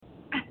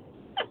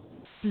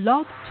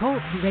Blog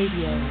Talk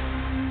Radio.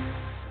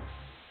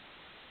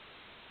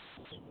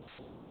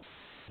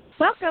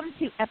 Welcome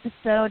to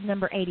episode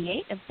number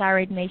 88 of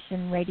Thyroid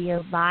Nation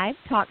Radio Live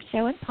Talk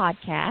Show and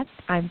Podcast.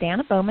 I'm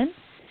Dana Bowman,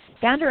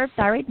 founder of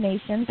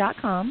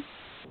ThyroidNation.com.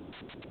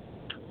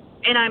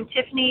 And I'm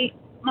Tiffany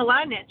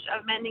Milanich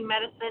of Mending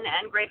Medicine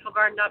and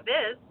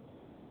GratefulGarden.biz.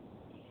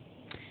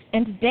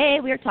 And today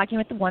we are talking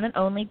with the one and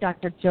only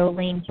Dr.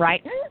 Jolene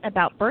Brighten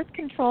about birth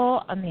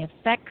control and the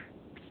effects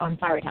on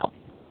thyroid health.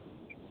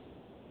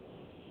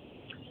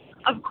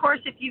 Of course,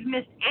 if you've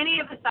missed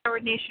any of the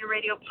Thyroid Nation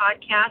Radio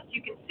podcasts,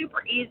 you can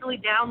super easily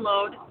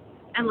download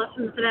and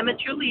listen to them at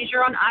your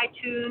leisure on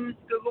iTunes,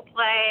 Google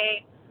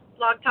Play,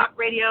 Blog Talk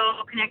Radio,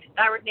 Connect to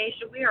Thyroid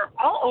Nation. We are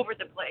all over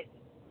the place.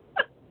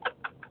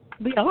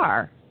 We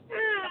are.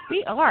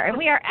 And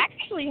we are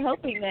actually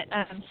hoping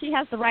that she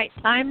has the right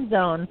time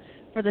zone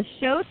for the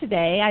show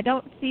today. I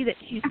don't see that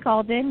she's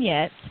called in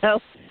yet,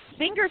 so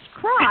fingers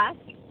crossed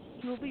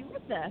she will be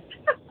with us.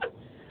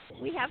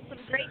 We have some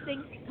great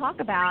things to talk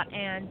about,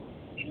 and,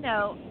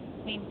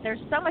 there's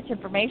so much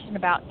information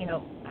about,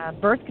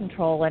 birth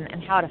control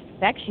and how it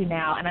affects you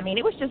now. And,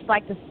 it was just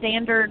like the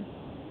standard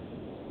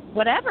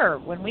whatever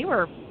when we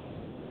were,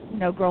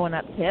 growing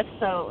up tips.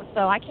 So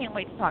I can't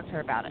wait to talk to her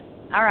about it.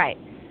 All right.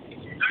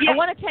 I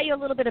want to tell you a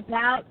little bit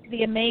about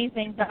the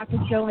amazing Dr.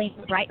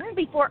 Jolene Brighten.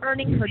 Before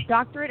earning her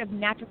doctorate of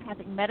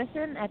naturopathic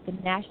medicine at the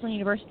National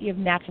University of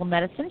Natural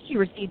Medicine, she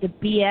received a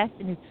BS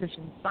in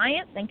nutrition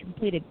science and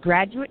completed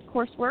graduate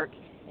coursework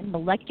in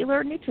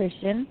molecular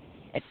nutrition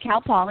at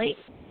Cal Poly.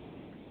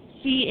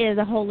 She is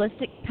a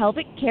holistic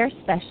pelvic care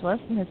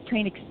specialist and has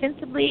trained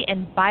extensively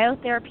in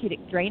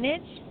biotherapeutic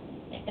drainage,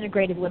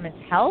 integrated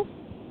women's health,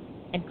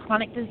 and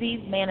chronic disease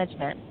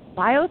management.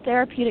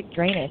 Biotherapeutic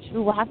drainage.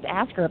 Ooh, we'll have to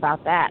ask her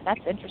about that.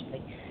 That's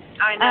interesting.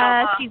 I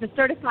know. She's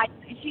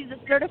a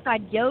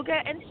certified yoga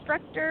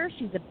instructor.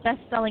 She's a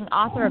best-selling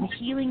author of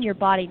Healing Your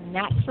Body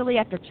Naturally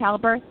After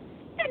Childbirth,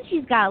 and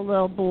she's got a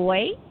little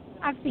boy.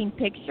 I've seen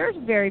pictures.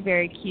 Very,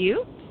 very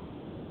cute.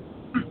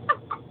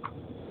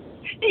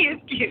 He is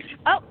cute.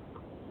 Oh,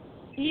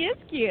 he is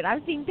cute.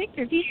 I've seen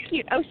pictures. He's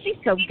cute. Oh, she's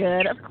so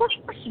good. Of course,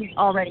 she's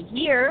already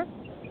here,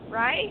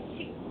 right?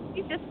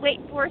 She's just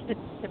waiting for us to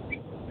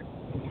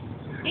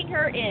bring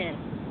her in.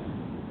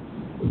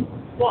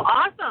 Well,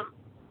 awesome.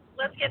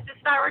 Let's get this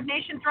Thyroid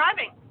Nation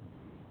thriving.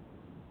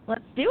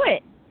 Let's do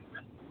it.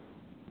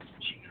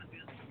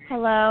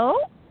 Hello?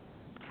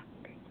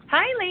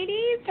 Hi,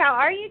 ladies. How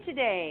are you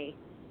today?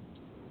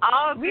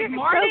 Oh, good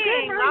morning.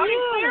 So good. How are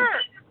you?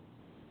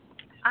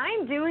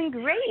 I'm doing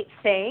great,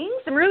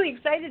 thanks. I'm really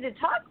excited to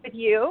talk with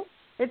you.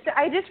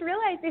 I just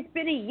realized it's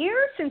been a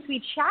year since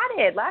we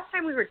chatted. Last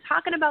time we were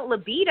talking about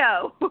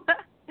libido.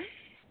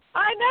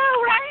 I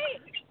know, right?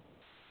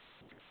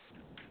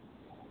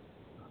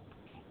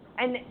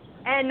 And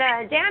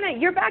Dana,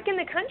 you're back in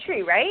the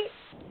country, right?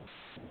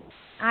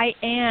 I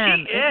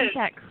am. Isn't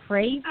that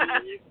crazy?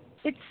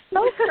 It's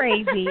so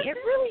crazy. It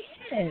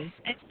really is.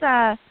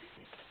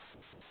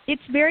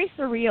 It's very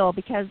surreal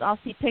because I'll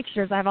see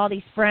pictures. I have all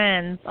these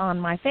friends on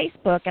my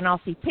Facebook, and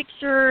I'll see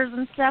pictures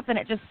and stuff, and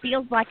it just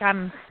feels like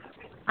I'm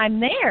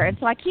there. And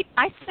so I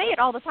say it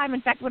all the time.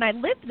 In fact, when I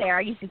lived there,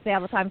 I used to say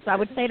all the time. So I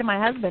would say to my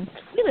husband,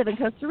 "We live in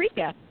Costa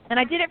Rica," and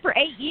I did it for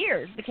 8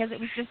 years because it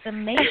was just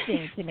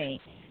amazing to me.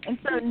 And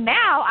so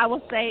now I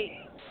will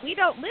say, "We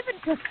don't live in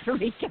Costa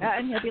Rica,"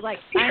 and he'll be like,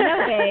 "I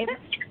know, babe.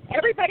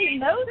 Everybody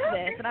knows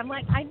this." And I'm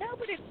like, "I know,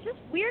 but it's just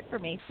weird for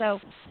me."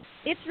 So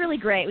it's really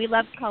great. We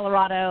love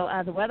Colorado.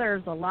 The weather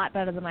is a lot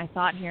better than I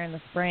thought here in the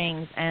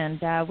Springs,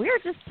 and we're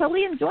just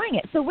totally enjoying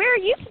it. So where are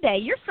you today?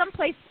 You're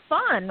someplace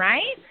fun,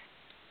 right?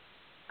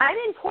 I'm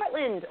in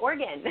Portland,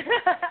 Oregon.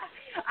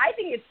 I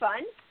think it's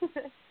fun.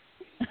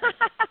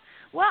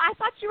 Well, I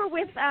thought you were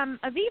with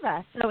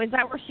Aviva. So is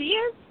that where she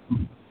is?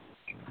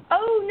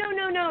 Oh,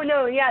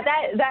 no. Yeah,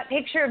 that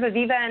picture of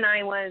Aviva and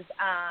I was,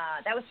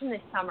 that was from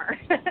this summer.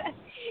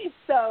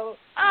 So,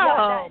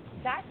 yeah,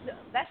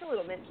 that's a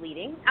little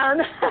misleading. I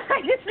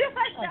just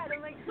realized that.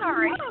 I'm like,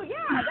 sorry. Oh,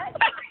 yeah.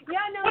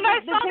 When I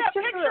saw that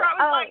picture, I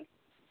was like,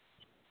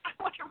 I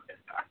wonder where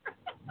they are.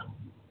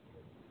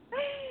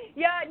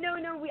 Yeah, no.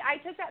 I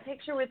took that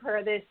picture with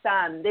her this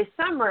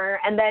summer,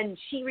 and then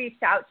she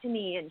reached out to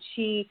me, and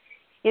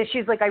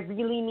she's like, "I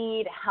really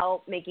need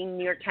help making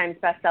New York Times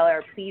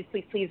bestseller. Please,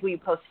 will you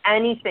post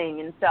anything?"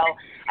 And so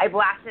I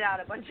blasted out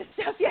a bunch of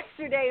stuff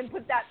yesterday and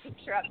put that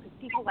picture up because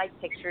people like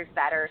pictures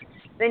better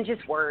than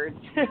just words.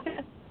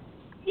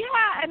 Yeah,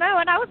 I know,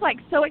 and I was like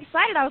so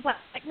excited. I was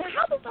like, "Now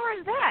how bizarre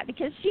is that?"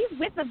 Because she's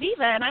with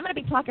Aviva, and I'm going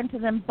to be talking to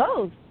them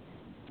both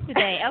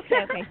today.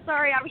 Okay.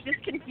 Sorry, I was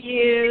just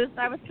confused.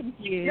 No worries.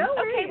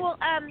 Okay, well,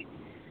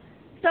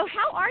 so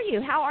how are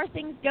you? How are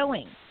things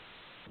going?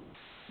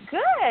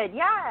 Good,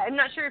 yeah. I'm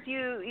not sure if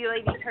you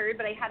ladies heard,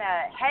 but I had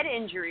a head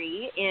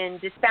injury in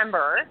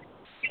December,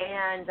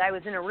 and I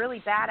was in a really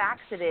bad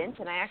accident,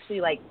 and I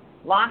actually,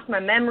 lost my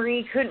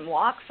memory, couldn't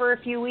walk for a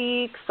few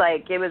weeks.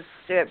 It was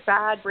a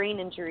bad brain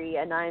injury,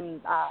 and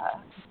I'm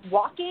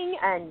walking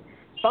and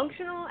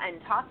functional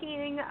and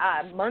talking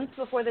months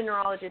before the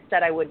neurologist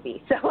said I would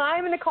be. So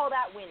I'm going to call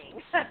that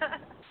winning.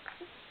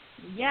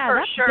 Yeah, For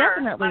that's sure.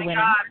 definitely My winning.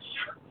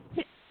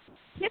 gosh.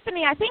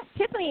 Tiffany, I think,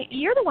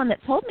 you're the one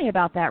that told me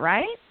about that,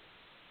 right?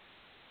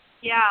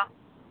 Yeah.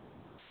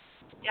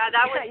 Yeah,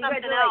 that was you guys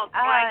something were else. like,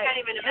 I can't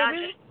even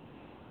imagine.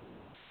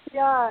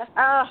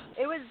 Yeah.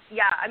 It was,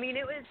 I mean,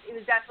 it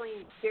was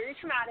definitely very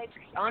traumatic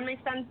on my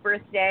son's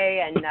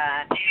birthday. And,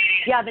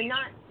 the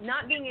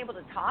not being able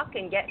to talk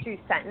and get through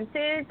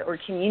sentences or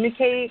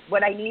communicate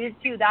what I needed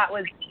to, that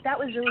was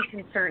really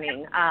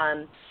concerning.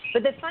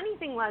 But the funny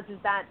thing is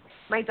that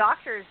my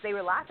doctors, they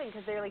were laughing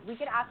because they were like, we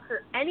could ask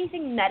her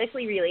anything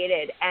medically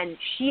related and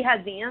she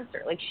has the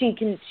answer. Like she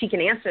can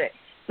answer it.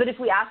 But if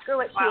we ask her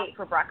what she ate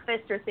for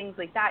breakfast or things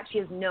like that, she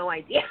has no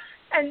idea.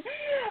 And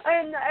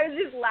I was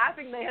just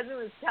laughing. My husband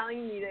was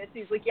telling me this.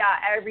 He's like, yeah,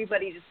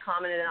 everybody just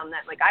commented on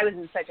that. Like, I was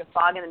in such a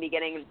fog in the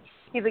beginning. And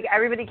he's like,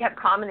 everybody kept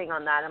commenting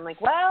on that. I'm like,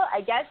 well,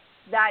 I guess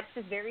that's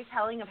just very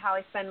telling of how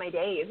I spend my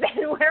days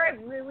and where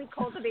I've really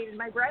cultivated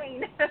my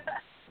brain.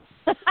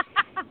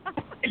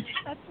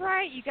 That's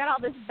right. You got all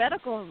this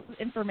medical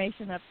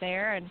information up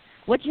there, and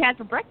what you had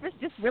for breakfast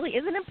just really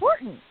isn't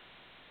important.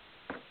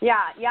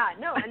 Yeah,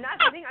 no, and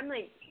that's the thing. I'm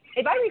like,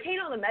 if I retain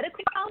all the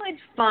medical knowledge,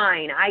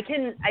 fine.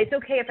 It's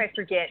okay if I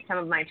forget some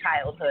of my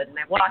childhood and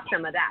I've lost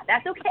some of that.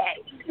 That's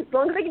okay, as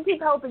long as I can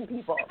keep helping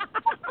people.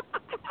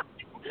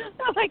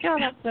 Oh my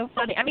God, that's so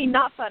funny. I mean,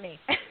 not funny,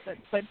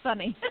 but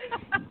funny.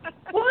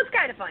 Well, it's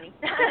kind of funny.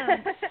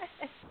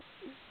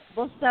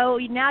 Well, so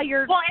now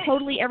you're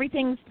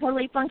everything's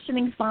totally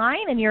functioning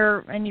fine, and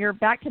you're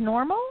back to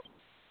normal.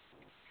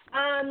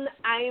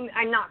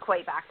 I'm not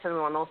quite back to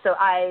normal. So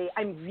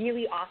I'm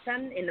really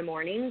awesome in the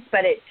mornings, but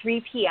at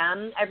 3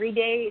 p.m. every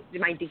day,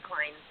 my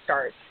decline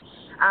starts.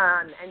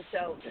 And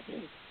so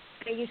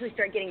I usually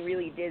start getting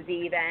really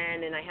dizzy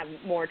then, and I have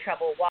more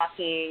trouble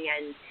walking,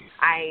 and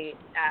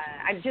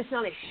I'm just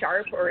not as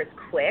sharp or as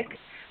quick.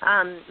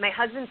 My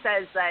husband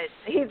says that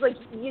he's like,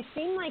 you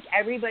seem like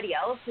everybody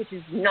else, which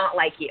is not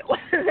like you.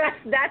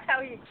 That's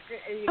how he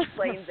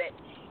explains it.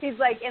 He's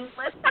like,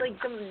 unless like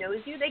someone knows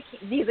you, they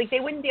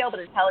wouldn't be able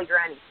to tell you're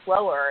any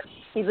slower.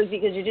 He's like,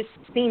 because you just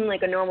seem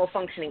like a normal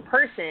functioning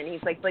person.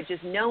 He's like, but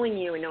just knowing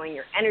you and knowing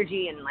your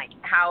energy and like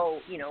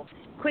how,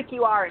 quick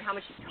you are and how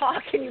much you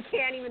talk and you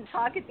can't even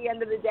talk at the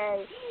end of the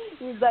day.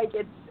 He's like,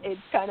 it's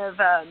kind of,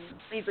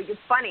 he's like, it's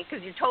funny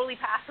because you're totally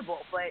passable,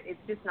 but it's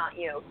just not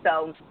you.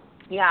 So,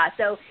 yeah,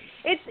 so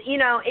it's,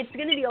 it's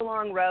going to be a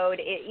long road.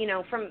 I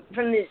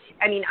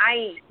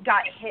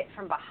got hit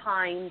from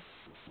behind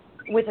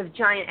with a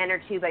giant inner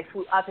tube. I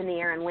flew up in the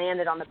air and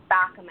landed on the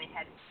back of my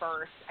head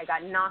first. I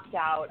got knocked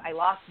out. I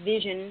lost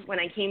vision when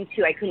I came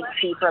to. I couldn't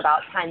see for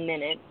about 10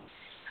 minutes.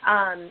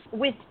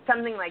 With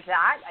something like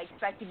that, I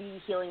expect to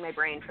be healing my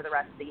brain for the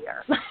rest of the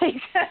year.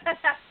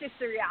 That's just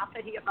the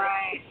reality of it.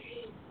 Right.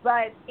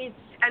 But when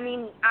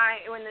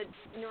the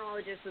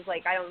neurologist was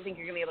like, I don't think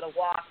you're going to be able to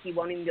walk. You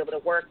won't even be able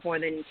to work more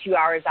than 2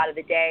 hours out of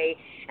the day.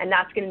 And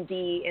that's going to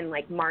be in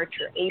like March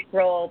or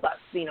April. But,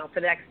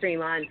 for the next 3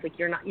 months, like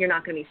you're not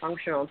going to be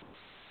functional.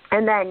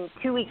 And then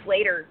 2 weeks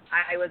later,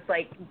 I was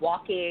like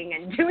walking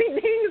and doing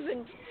things.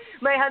 And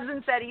my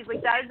husband said, he's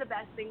like, that is the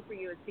best thing for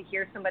you is to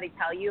hear somebody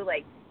tell you,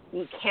 like,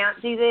 you can't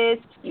do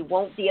this, you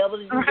won't be able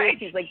to do this.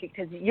 He's like,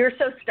 because you're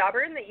so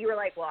stubborn that you were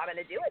like, well, I'm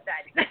going to do it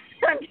then.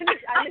 I'm going to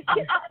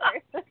get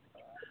better.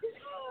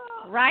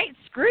 Right?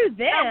 Screw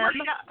them.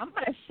 I'm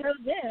going to show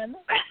them.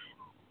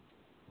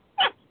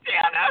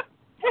 Dana.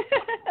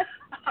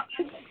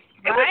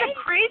 It was a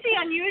crazy,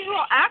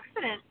 unusual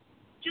accident.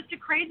 Just a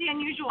crazy,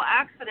 unusual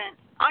accident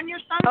on your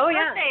son's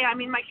birthday. I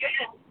mean, my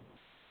goodness.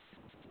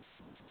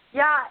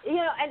 Yeah,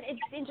 and it's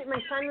interesting.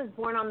 My son was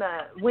born on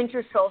the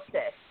winter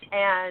solstice,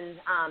 and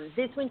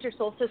this winter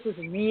solstice was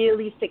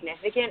really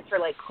significant for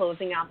like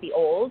closing out the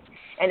old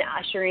and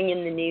ushering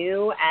in the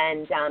new,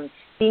 and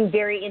being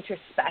very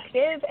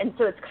introspective. And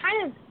so it's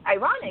kind of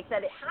ironic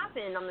that it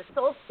happened on the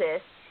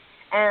solstice,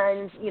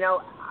 and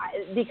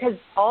because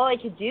all I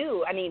could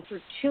do, for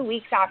 2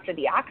 weeks after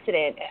the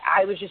accident,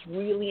 I was just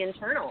really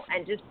internal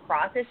and just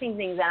processing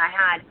things that I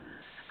had.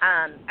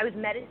 I was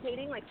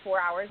meditating like 4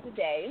 hours a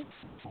day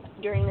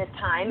during this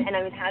time, and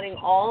I was having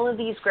all of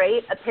these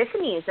great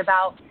epiphanies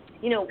about,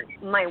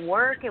 my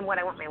work and what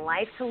I want my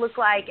life to look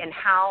like and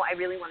how I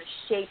really want to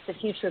shape the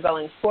future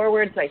going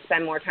forward so I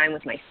spend more time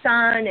with my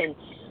son. And,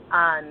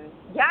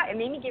 it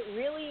made me get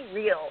really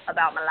real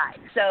about my life.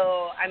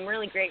 So I'm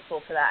really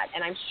grateful for that.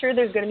 And I'm sure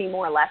there's going to be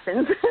more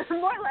lessons,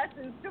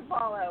 to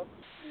follow.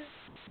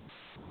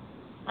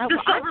 I'm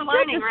still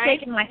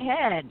shaking my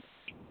head.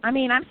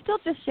 I'm still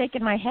just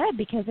shaking my head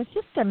because it's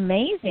just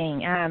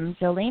amazing,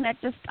 Jolene. I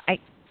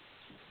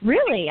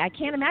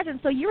can't imagine.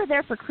 So you were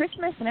there for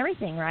Christmas and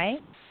everything,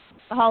 right?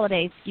 The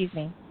holidays, excuse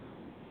me.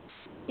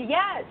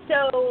 Yeah.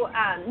 So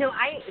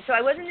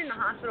I wasn't in the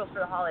hospital for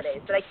the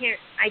holidays, but I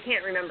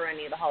can't remember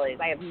any of the holidays.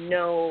 I have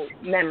no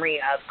memory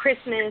of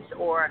Christmas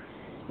or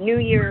New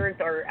Year's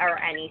or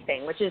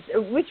anything, which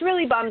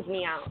really bums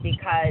me out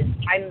because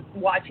I'm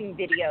watching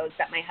videos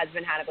that my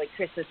husband had of like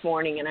Christmas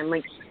morning, and I'm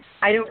like,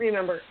 I don't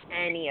remember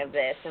any of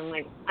this. I'm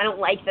like, I don't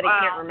like that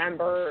I can't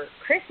remember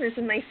Christmas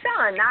with my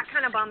son. That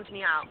kind of bums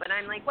me out. But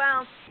I'm like,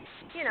 well,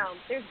 you know,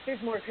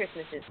 there's more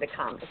Christmases to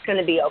come. It's going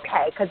to be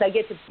okay because I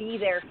get to be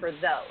there for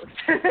those.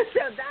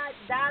 So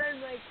that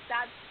is like,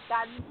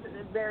 that's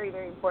very,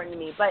 very important to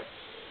me. But,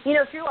 you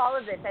know, through all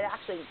of this, I've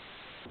actually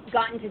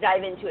gotten to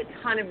dive into a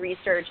ton of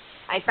research.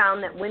 I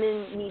found that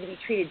women need to be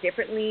treated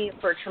differently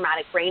for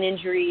traumatic brain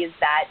injuries,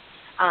 that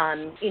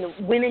you know,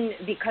 women,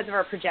 because of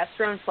our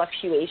progesterone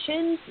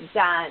fluctuations,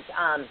 that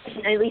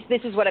at least this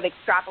is what I've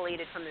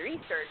extrapolated from the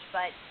research,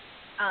 but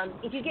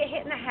if you get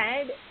hit in the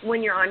head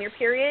when you're on your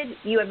period,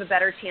 you have a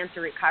better chance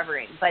of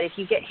recovering. But if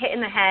you get hit in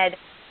the head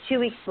 2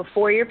 weeks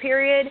before your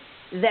period,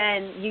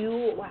 then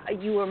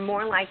you are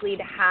more likely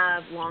to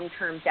have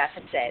long-term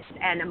deficits,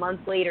 and a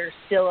month later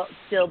still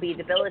be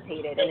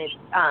debilitated. And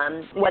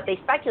it's what they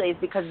speculate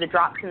is because of the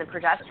drops in the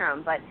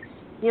progesterone. But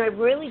you know, I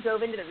really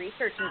dove into the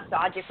research and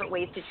saw different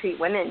ways to treat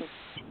women.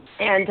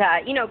 And,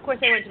 you know, of course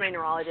I went to my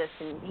neurologist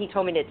and he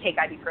told me to take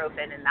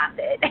ibuprofen and that's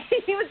it.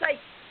 He was like,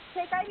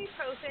 take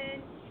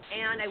ibuprofen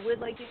and I would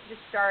like you to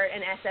start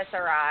an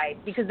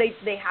SSRI because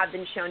they have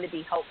been shown to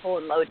be helpful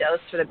in low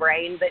dose for the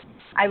brain. But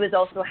I was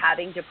also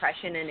having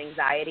depression and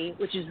anxiety,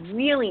 which is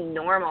really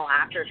normal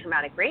after a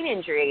traumatic brain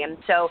injury. And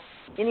so,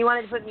 and he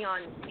wanted to put me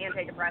on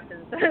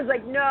antidepressants. I was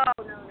like, no.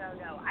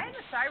 I have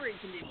a thyroid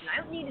condition.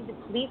 I don't need to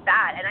deplete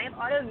that. And I have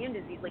autoimmune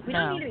disease. Like, we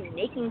don't need to be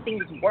making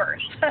things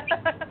worse.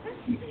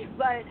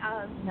 But,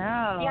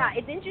 yeah,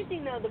 it's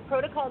interesting, though, the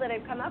protocol that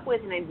I've come up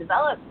with and I've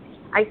developed,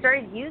 I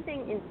started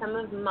using in some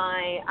of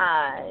my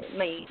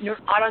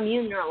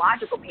autoimmune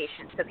neurological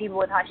patients, so people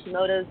with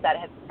Hashimoto's that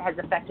has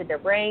affected their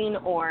brain,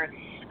 or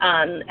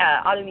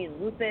autoimmune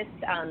lupus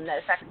that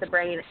affects the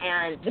brain.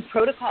 And the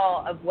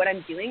protocol of what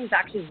I'm doing is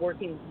actually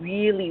working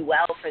really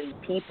well for these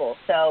people.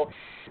 So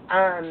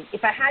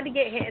if I had to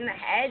get hit in the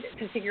head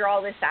to figure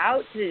all this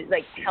out, to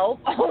like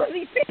help all of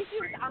these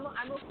patients,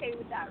 I'm okay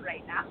with that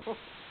right now.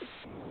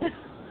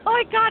 Oh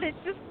my God,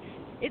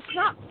 it's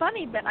not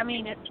funny, but I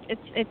mean,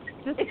 it's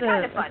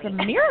a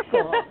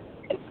miracle.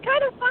 It's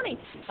kind of funny.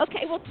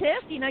 Okay, well,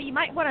 Tiff, you know, you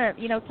might want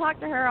to, you know, talk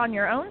to her on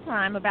your own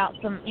time about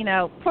some, you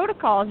know,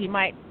 protocols you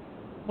might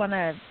want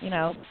to, you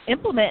know,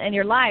 implement in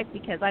your life,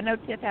 because I know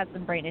Tiff has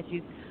some brain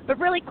issues. But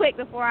really quick,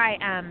 before I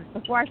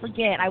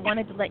forget, I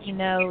wanted to let you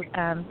know,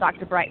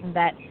 Dr. Brighten,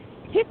 that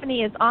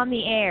Tiffany is on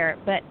the air,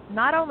 but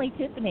not only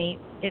Tiffany,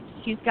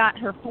 she's got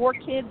her 4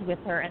 kids with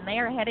her, and they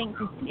are heading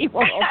to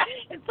SeaWorld.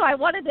 And so I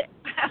wanted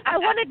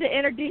to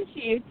introduce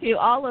you to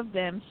all of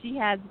them. She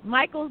has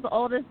Michael's the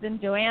oldest, then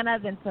Joanna,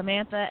 then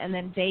Samantha, and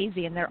then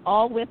Daisy, and they're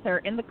all with her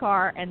in the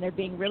car, and they're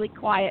being really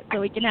quiet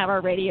so we can have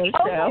our radio show.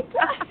 Oh my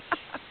God.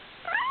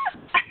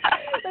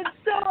 That's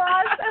so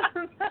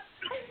awesome.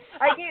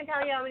 I can't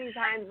tell you how many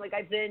times, like,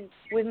 I've been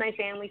with my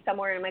family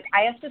somewhere, and I'm like,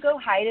 I have to go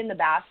hide in the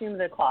bathroom of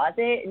the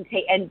closet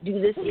and do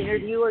this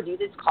interview or do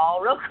this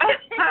call real quick.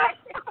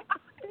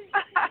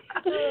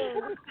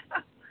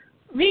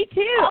 Me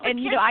too. And,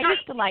 you know, I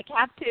used to, like,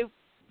 have to.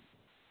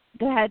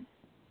 Go ahead.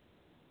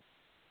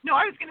 No,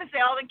 I was going to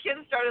say all the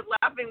kids started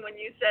laughing when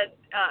you said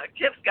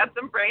Tiff's got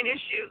some brain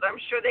issues.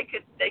 I'm sure they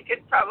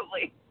could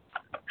probably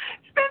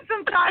spend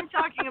some time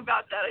talking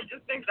about that. I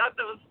just thought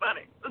that was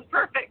funny. It was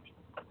perfect.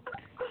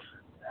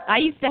 I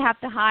used to have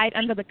to hide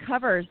under the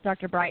covers,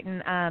 Dr.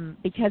 Brighten,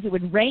 because it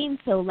would rain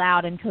so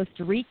loud in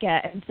Costa Rica,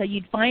 and so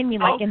you'd find me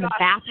like the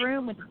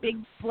bathroom with a big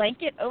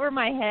blanket over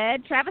my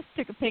head. Travis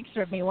took a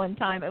picture of me one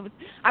time.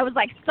 I was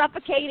like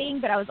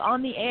suffocating, but I was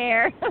on the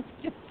air. It was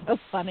just so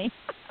funny.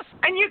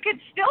 And you could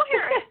still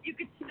hear it. You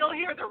could still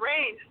hear the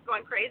rain just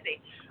going crazy.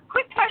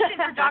 Quick question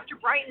for Dr.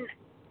 Brighten.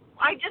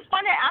 I just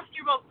want to ask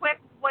you real quick,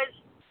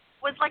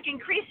 was like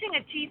increasing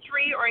a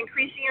T3 or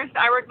increasing your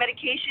thyroid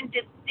medication,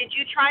 did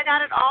you try that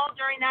at all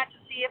during that to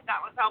see if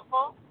that was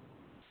helpful?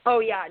 Oh,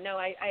 yeah. No,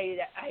 I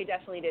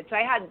definitely did. So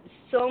I had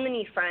so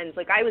many friends.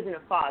 Like, I was in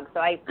a fog. So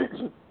I,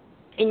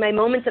 in my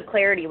moments of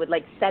clarity, would,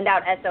 like, send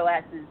out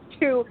SOSs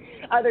to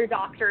other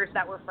doctors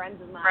that were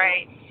friends of mine.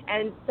 Right.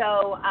 And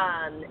so,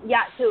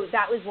 yeah, so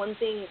that was one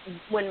thing.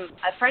 When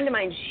a friend of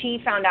mine, she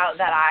found out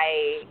that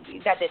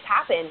this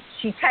happened,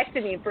 she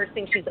texted me, first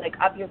thing, she's like,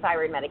 up your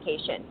thyroid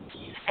medication.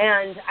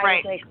 And I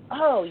was like,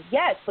 oh,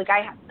 yes. Like,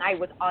 I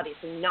was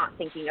obviously not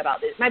thinking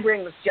about this. My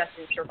brain was just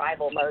in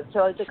survival mode. So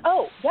I was like,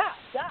 oh, yeah,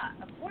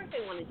 duh. Of course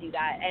I want to do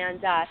that.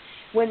 And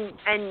when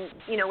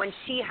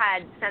she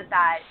had sent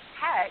that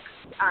text,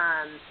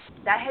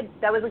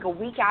 that was like a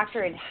week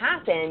after it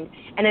happened,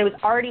 and I was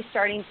already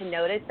starting to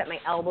notice that my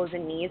elbows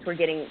and knees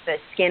the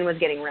skin was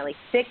getting really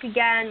thick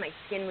again. My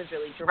skin was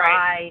really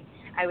dry. Right.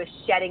 I was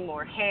shedding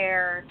more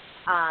hair.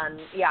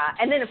 Yeah.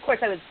 And then, of course,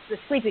 I was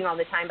sleeping all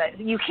the time, but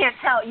you can't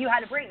tell. You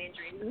had a brain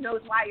injury. Who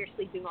knows why you're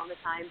sleeping all the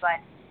time?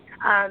 But,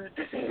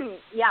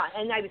 yeah,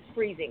 and I was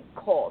freezing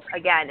cold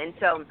again. And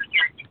so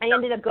I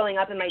ended up going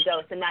up in my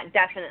dose, and that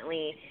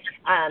definitely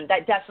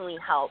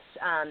helped.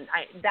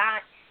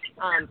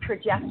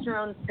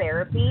 Progesterone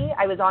therapy,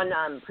 I was on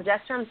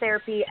progesterone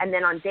therapy, and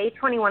then on day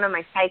 21 of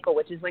my cycle,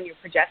 which is when your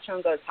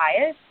progesterone goes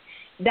highest,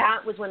 that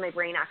was when my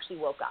brain actually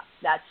woke up.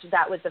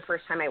 That was the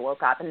first time I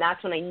woke up, and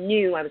that's when I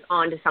knew I was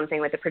onto something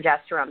with the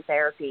progesterone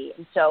therapy.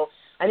 And so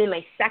I'm in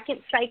my second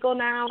cycle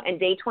now, and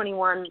day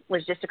 21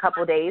 was just a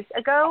couple of days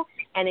ago.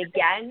 And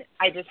again,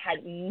 I just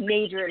had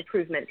major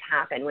improvements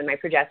happen when my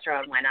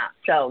progesterone went up.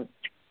 So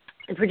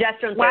the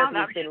progesterone therapy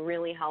has been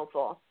really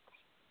helpful.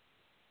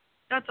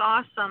 That's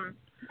awesome.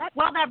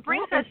 Well, that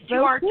brings us to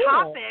our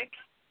topic.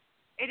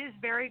 It is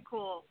very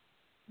cool.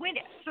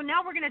 So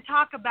now we're going to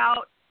talk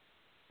about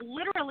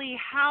literally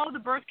how the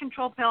birth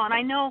control pill, and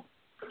I know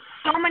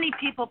so many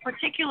people,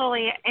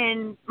 particularly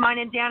in mine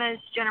and Dana's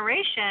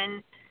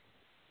generation,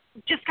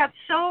 just got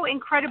so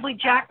incredibly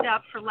jacked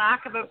up, for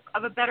lack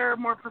of a better,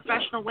 more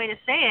professional way to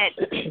say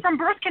it, from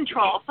birth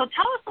control. So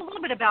tell us a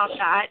little bit about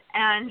that,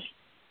 and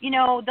the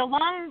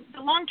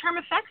long-term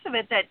effects of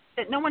it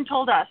that no one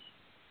told us,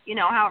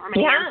 however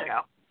many years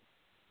ago.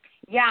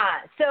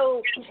 Yeah.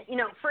 So,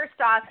 first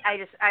off,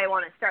 I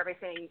want to start by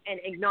saying and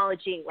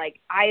acknowledging, like,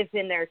 I've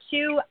been there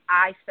too.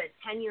 I spent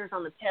 10 years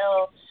on the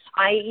pill.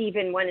 I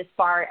even went as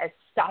far as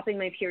stopping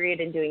my period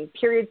and doing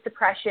period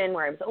suppression,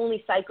 where I was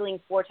only cycling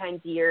 4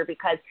 times a year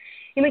because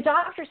my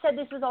doctor said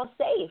this was all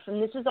safe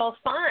and this was all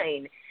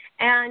fine.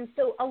 And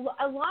so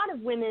a lot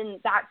of women,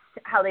 that's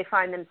how they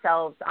find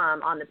themselves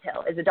on the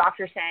pill, is a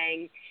doctor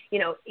saying,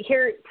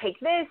 here, take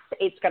this.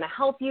 It's going to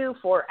help you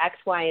for X,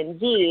 Y, and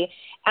Z.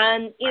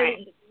 And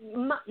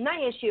my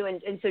issue,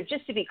 and so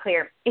just to be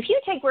clear, if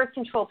you take birth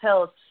control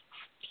pills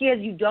because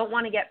you don't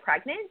want to get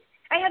pregnant,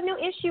 I have no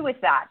issue with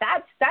that.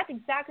 That's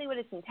exactly what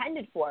it's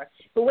intended for.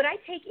 But what I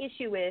take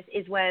issue with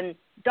is when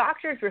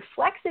doctors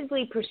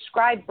reflexively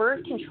prescribe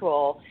birth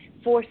control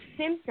for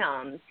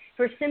symptoms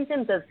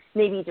of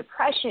maybe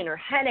depression or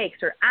headaches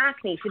or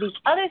acne, for these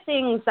other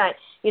things that,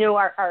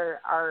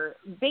 are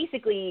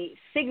basically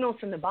signals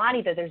from the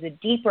body that there's a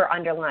deeper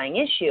underlying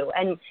issue.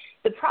 And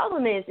the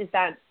problem is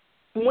that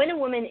when a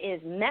woman is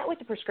met with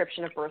a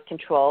prescription of birth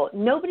control,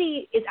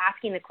 nobody is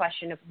asking the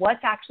question of what's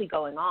actually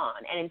going on.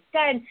 And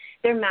instead,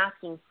 they're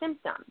masking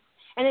symptoms.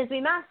 And as we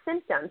mask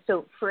symptoms,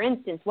 so for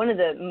instance, one of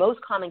the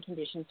most common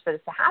conditions for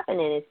this to happen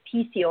in is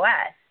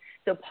PCOS,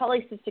 so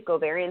polycystic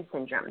ovarian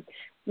syndrome.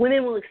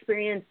 Women will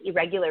experience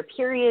irregular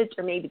periods,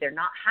 or maybe they're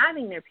not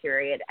having their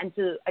period, and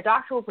so a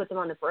doctor will put them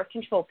on the birth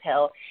control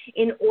pill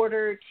in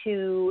order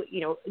to,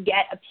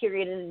 get a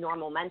period in a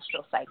normal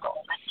menstrual cycle.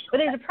 But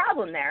there's a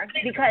problem there,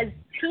 because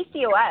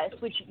PCOS,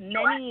 which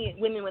many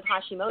women with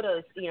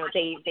Hashimoto's,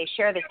 they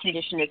share this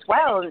condition as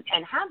well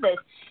and have this,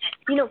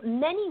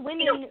 many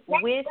women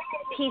with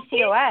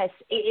PCOS,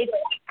 it's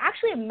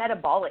actually a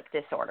metabolic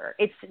disorder.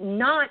 It's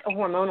not a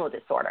hormonal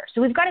disorder.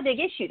 So we've got a big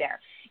issue there.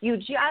 You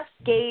just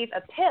gave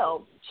a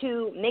pill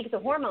to make the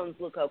hormones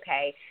look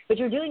okay, but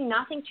you're doing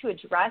nothing to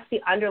address the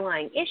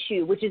underlying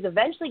issue, which is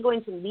eventually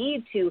going to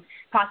lead to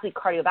possibly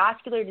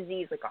cardiovascular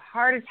disease like a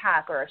heart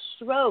attack or a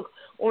stroke,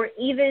 or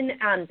even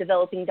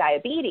developing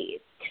diabetes.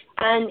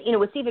 And,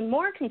 what's even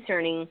more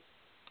concerning,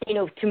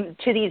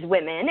 to these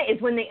women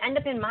is when they end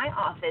up in my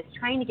office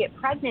trying to get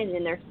pregnant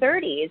in their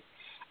 30s,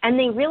 and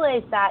they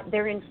realize that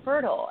they're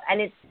infertile,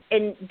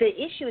 and the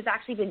issue has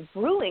actually been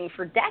brewing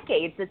for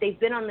decades that they've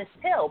been on this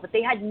pill, but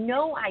they had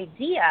no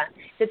idea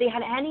that they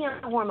had any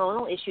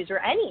hormonal issues or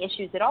any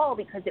issues at all,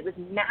 because it was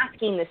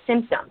masking the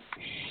symptoms.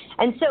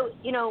 And so,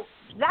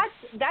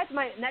 that's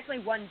my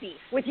one beef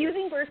with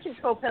using birth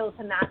control pills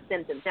to mask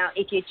symptoms. Now,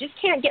 if you just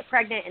can't get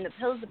pregnant and the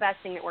pill is the best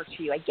thing that works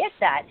for you, I get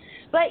that.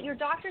 But your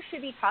doctor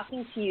should be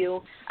talking to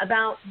you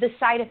about the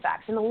side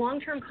effects and the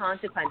long-term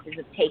consequences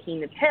of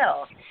taking the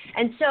pill.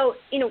 And so,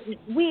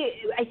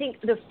 I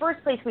think the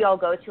first place we all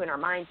go to in our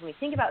minds when we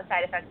think about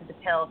side effects of the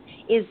pill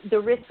is the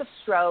risk of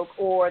stroke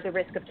or the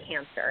risk of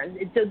cancer.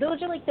 And so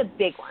those are like the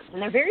big ones,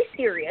 and they're very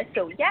serious.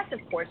 So yes, of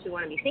course, we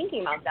want to be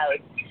thinking about those.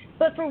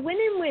 But for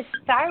women with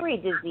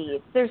thyroid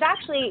disease, there's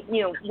actually,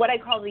 what I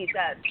call these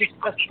just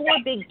 4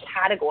 big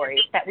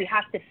categories that we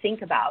have to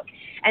think about.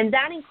 And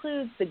that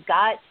includes the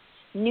gut,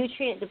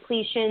 nutrient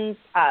depletions,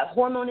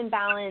 hormone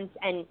imbalance,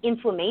 and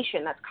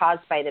inflammation that's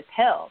caused by the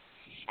pill.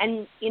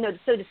 And,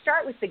 so to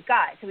start with the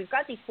gut, so we've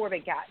got these 4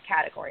 big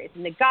categories.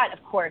 And the gut,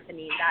 of course,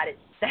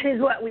 that is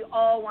what we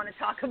all want to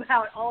talk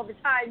about all the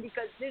time,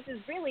 because this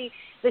is really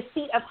the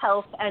seat of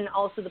health and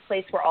also the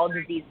place where all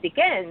disease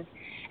begins.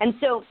 And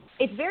so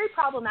it's very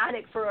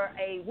problematic for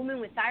a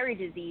woman with thyroid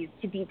disease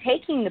to be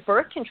taking the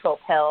birth control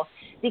pill,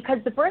 because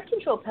the birth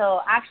control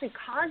pill actually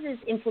causes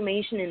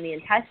inflammation in the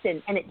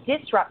intestine, and it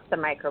disrupts the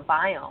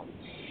microbiome.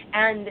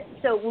 And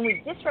so when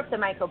we disrupt the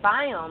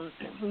microbiome,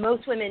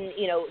 most women,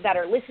 that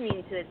are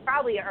listening to this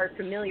probably are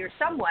familiar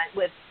somewhat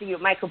with the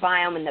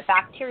microbiome and the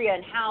bacteria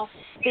and how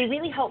they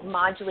really help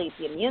modulate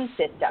the immune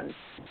system.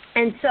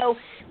 And so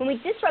when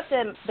we disrupt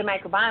the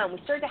microbiome,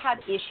 we start to have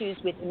issues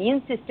with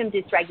immune system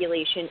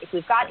dysregulation. If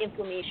we've got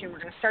inflammation, we're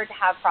going to start to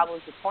have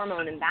problems with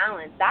hormone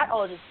imbalance. That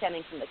all is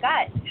stemming from the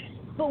gut.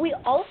 But we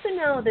also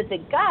know that the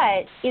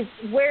gut is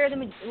where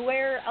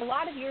a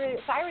lot of your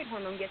thyroid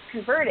hormone gets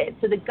converted.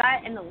 So the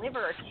gut and the liver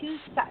are 2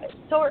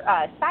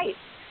 sites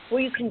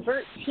where you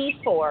convert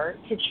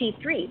T4 to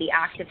T3, the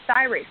active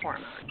thyroid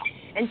hormone.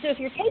 And so if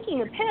you're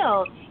taking a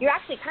pill, you're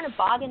actually kind of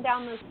bogging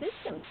down those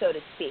systems, so to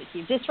speak.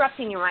 You're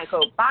disrupting your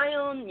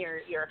microbiome,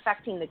 you're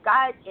affecting the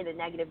gut in a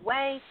negative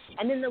way,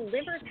 and then the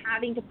liver's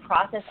having to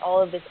process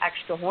all of this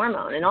extra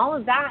hormone. And all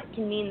of that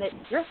can mean that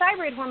your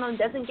thyroid hormone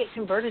doesn't get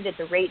converted at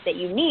the rate that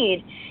you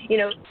need,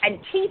 and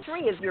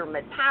T3 is your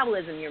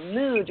metabolism, your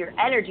mood, your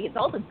energy. It's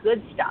all the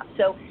good stuff.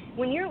 So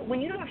when you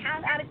don't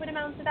have adequate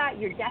amounts of that,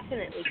 you're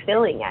definitely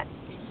filling it.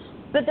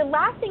 But the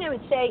last thing I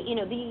would say,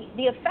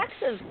 the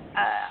effects of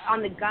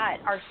on the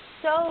gut are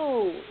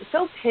so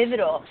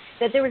pivotal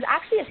that there was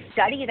actually a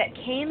study that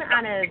came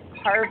out of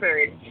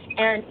Harvard,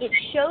 and it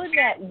showed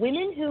that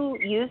women who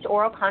used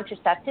oral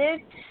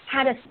contraceptives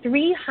had a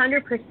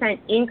 300%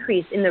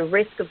 increase in the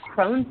risk of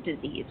Crohn's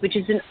disease, which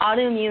is an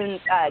autoimmune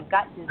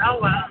gut disease. Oh,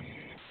 wow.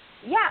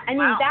 Yeah, I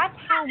mean, that's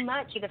how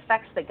much it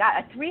affects the gut,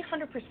 a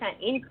 300%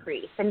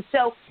 increase. And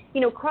so,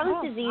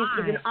 Crohn's disease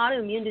is an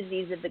autoimmune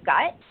disease of the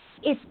gut.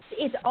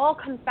 It all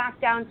comes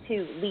back down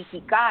to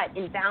leaky gut,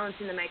 imbalance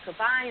in the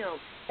microbiome.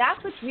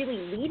 That's what's really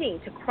leading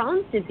to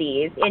Crohn's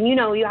disease. And,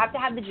 you have to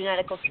have the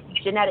genetic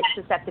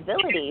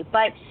susceptibility.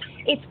 But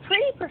it's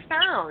pretty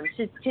profound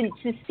to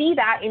see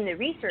that in the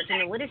research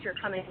and the literature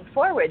coming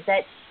forward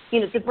that,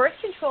 the birth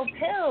control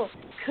pill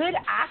could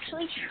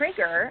actually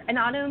trigger an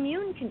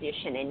autoimmune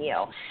condition in you.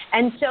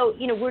 And so,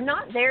 we're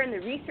not there in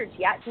the research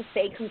yet to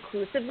say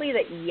conclusively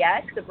that,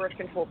 yes, the birth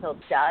control pill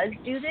does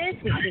do this.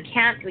 We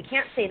can't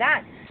say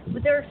that.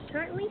 But there are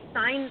certainly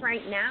signs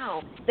right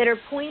now that are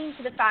pointing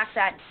to the fact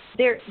that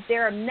there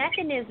are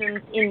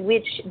mechanisms in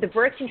which the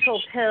birth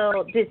control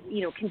pill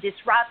can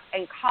disrupt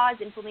and cause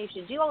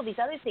inflammation, do all these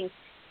other things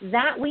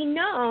that we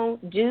know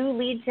do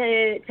lead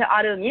to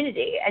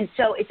autoimmunity. And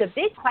so it's a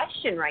big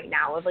question right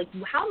now of,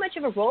 how much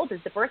of a role does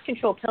the birth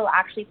control pill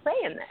actually play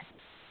in this?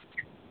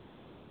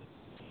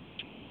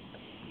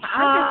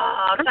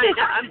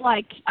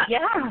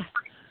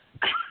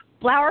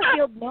 Flower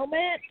field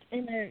moment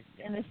in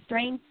a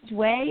strange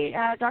way,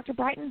 Dr.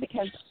 Brighten,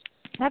 because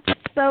that's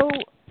so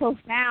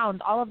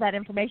profound. All of that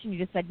information you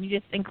just said, you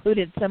just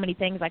included so many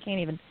things I can't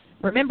even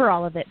remember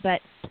all of it.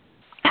 But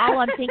all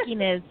I'm thinking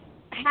is,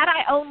 had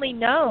I only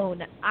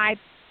known, I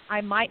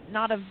might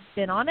not have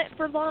been on it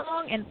for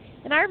long.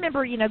 And I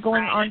remember,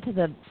 going on to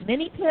the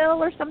mini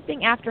pill or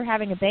something after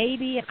having a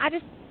baby.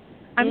 And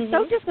I'm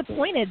so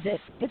disappointed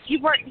that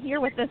you weren't here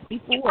with us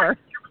before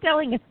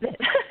telling us this.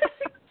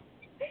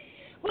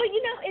 Well,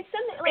 it's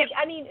something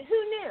who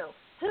knew?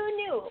 Who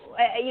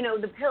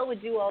knew, the pill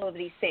would do all of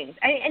these things?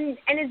 And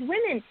as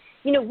women,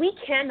 we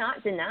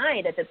cannot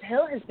deny that the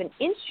pill has been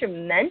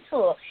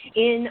instrumental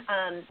in,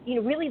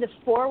 really the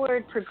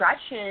forward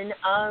progression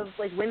of,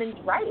 women's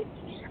rights.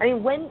 I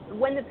mean,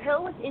 when the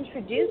pill was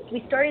introduced,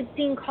 we started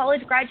seeing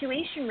college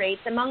graduation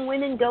rates among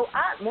women go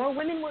up. More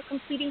women were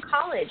completing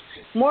college.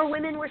 More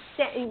women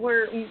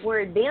were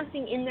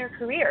advancing in their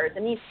careers.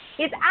 I mean,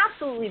 it's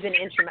absolutely been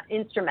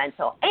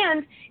instrumental.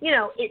 And,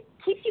 it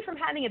keeps you from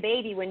having a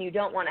baby when you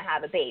don't want to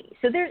have a baby.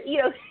 So there's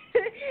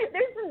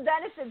some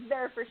benefits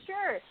there for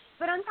sure.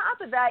 But on top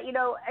of that,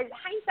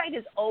 hindsight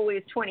is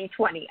always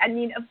 20/20. I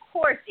mean, of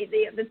course,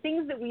 the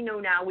things that we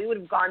know now, we would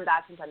have gone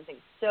back and done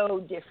things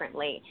so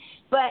differently.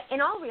 But in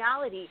all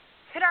reality,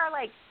 could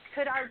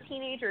our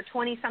teenage or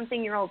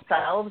 20-something-year-old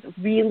selves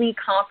really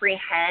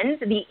comprehend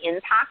the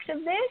impact of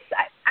this?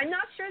 I'm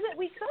not sure that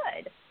we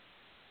could.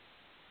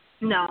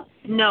 No,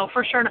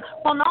 for sure not.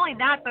 Well, not only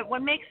that, but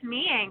what makes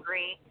me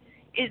angry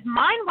is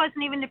mine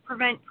wasn't even to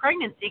prevent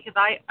pregnancy, because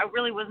I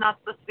really was not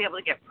supposed to be able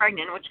to get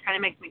pregnant, which kind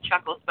of makes me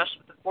chuckle, especially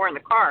with the 4 in the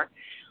car.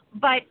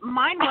 But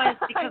mine was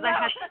because I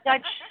had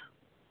such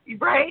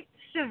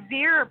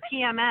severe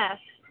PMS.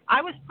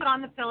 I was put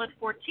on the pill at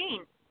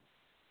 14.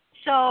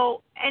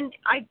 So, and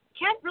I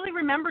can't really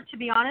remember, to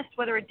be honest,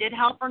 whether it did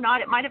help or not.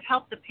 It might have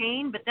helped the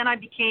pain, but then I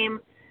became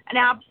an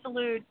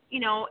absolute,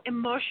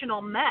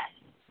 emotional mess.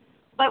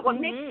 But what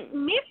makes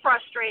me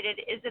frustrated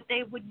is that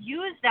they would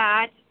use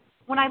that.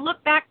 When I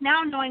look back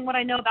now, knowing what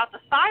I know about the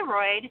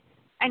thyroid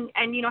and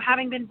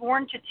having been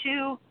born to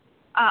 2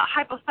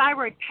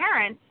 hypothyroid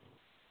parents,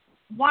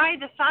 why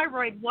the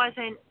thyroid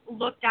wasn't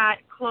looked at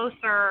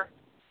closer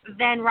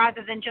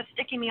rather than just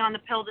sticking me on the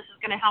pill, this is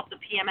going to help the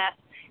PMS.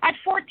 At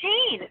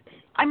 14.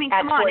 I mean,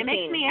 come on, it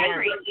makes me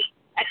angry.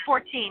 At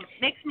 14.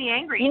 Makes me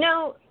angry.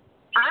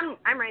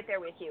 I'm right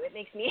there with you. It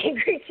makes me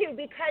angry too,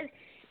 because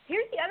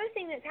here's the other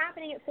thing that's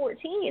happening at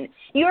 14.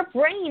 Your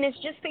brain is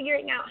just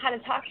figuring out how to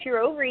talk to your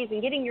ovaries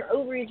and getting your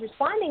ovaries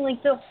responding.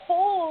 The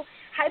whole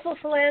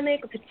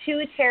hypothalamic,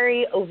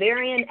 pituitary,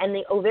 ovarian, and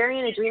the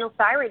ovarian adrenal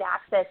thyroid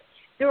axis,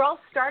 they're all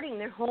starting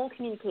their whole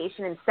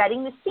communication and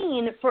setting the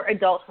scene for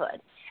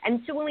adulthood.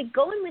 And so when we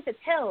go in with a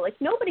pill,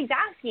 nobody's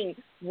asking,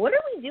 what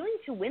are we doing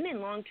to women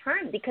long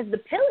term? Because the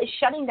pill is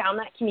shutting down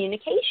that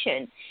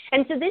communication.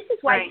 And so this is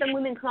why some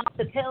women come off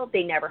the pill,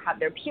 they never have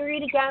their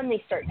period again,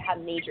 they start to have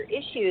major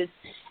issues.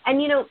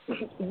 And,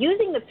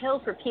 using the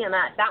pill for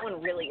PMS, that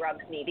one really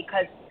rubs me,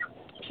 because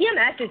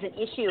PMS is an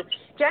issue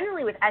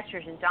generally with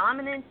estrogen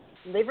dominance,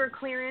 liver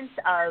clearance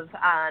of,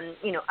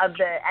 of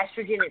the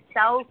estrogen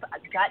itself,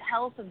 gut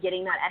health of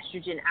getting that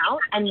estrogen out.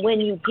 And when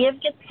you give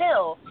the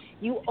pill,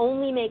 you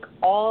only make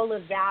all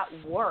of that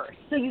worse.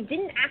 So you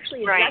didn't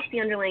actually address the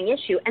underlying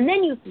issue. And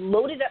then you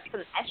loaded up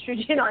some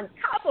estrogen on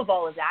top of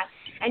all of that.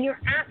 And you're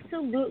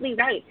absolutely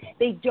right.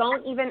 They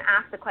don't even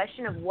ask the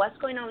question of what's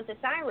going on with the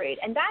thyroid.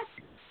 And that's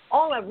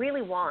all I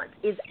really want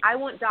is I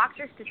want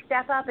doctors to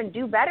step up and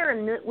do better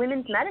in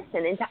women's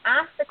medicine and to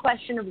ask the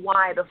question of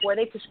why before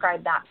they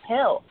prescribe that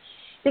pill.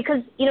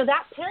 Because,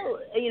 that pill,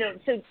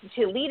 so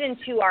to lead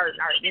into our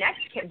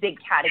next big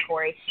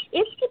category,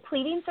 it's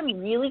depleting some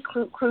really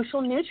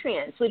crucial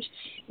nutrients, which,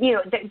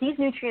 these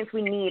nutrients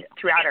we need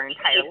throughout our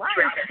entire life,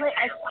 but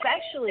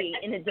especially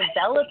in a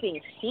developing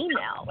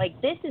female. Like,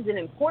 this is an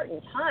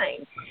important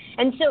time.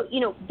 And so,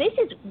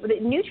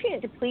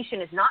 nutrient depletion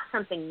is not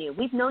something new.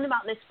 We've known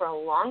about this for a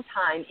long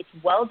time.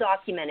 It's well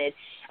documented.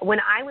 When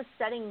I was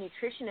studying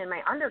nutrition in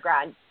my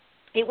undergrad,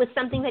 it was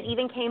something that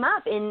even came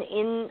up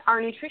in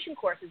our nutrition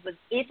courses was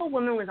if a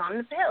woman was on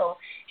the pill,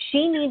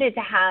 she needed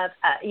to have,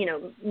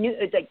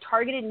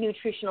 targeted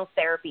nutritional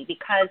therapy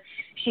because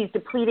she's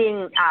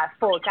depleting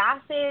folic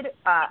acid,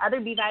 other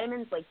B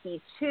vitamins like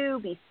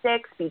B2, B6,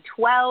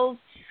 B12,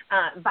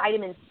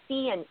 vitamin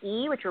C and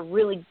E, which are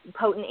really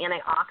potent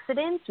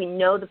antioxidants. We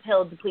know the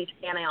pill depletes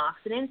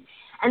antioxidants.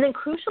 And then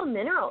crucial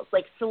minerals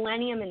like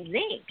selenium and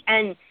zinc.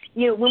 And,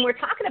 when we're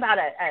talking about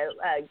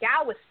a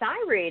gal with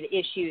thyroid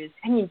issues,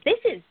 I mean, this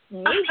is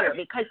major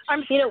because,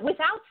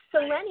 without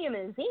selenium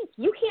and zinc,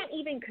 you can't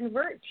even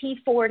convert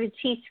T4 to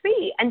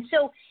T3. And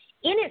so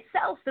in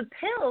itself, the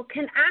pill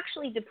can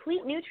actually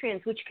deplete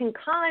nutrients, which can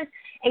cause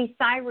a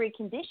thyroid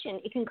condition.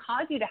 It can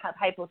cause you to have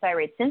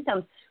hypothyroid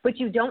symptoms, but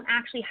you don't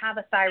actually have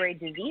a thyroid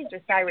disease or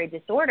thyroid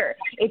disorder.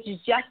 It's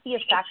just the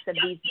effects of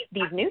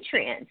these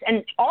nutrients.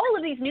 And all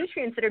of these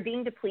nutrients that are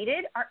being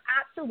depleted are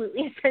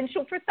absolutely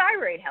essential for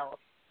thyroid health.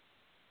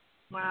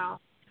 Wow.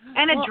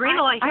 And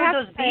adrenal, I hear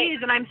those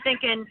B's, and I'm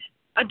thinking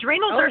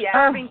adrenals are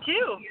starving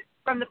too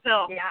from the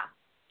pill. Yeah.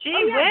 Gee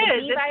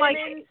whiz. It's like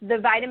the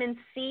vitamin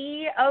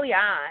C. Oh,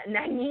 yeah.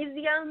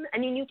 Magnesium. I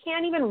mean, you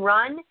can't even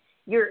run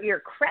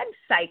your Krebs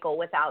cycle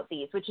without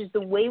these, which is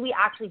the way we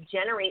actually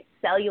generate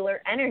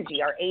cellular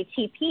energy, our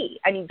ATP.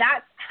 I mean,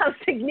 that's how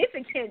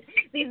significant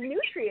these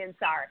nutrients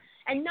are.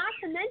 And not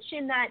to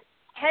mention that,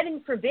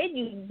 heaven forbid,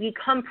 you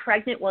become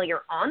pregnant while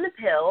you're on the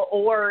pill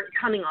or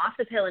coming off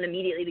the pill and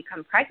immediately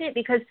become pregnant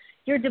because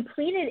you're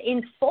depleted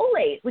in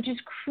folate, which is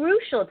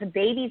crucial to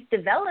baby's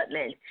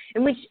development,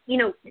 in which,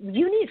 you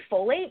need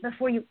folate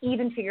before you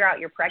even figure out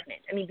you're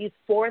pregnant. I mean,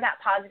 before that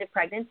positive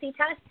pregnancy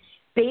test,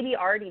 baby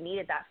already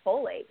needed that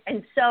folate.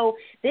 And so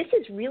this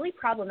is really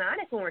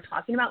problematic when we're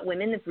talking about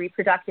women of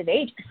reproductive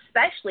age,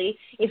 especially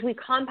if we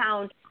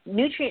compound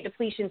nutrient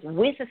depletions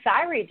with a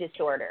thyroid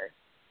disorder.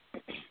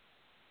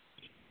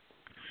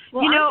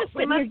 Well,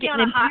 we must be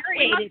on a hive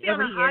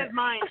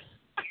mind.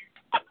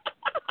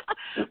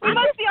 We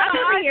must be on a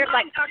hive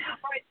mind, Dr.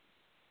 Bright.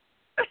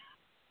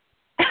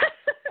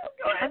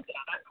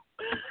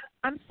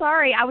 I'm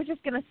sorry. I was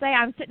just going to say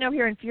I'm sitting over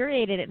here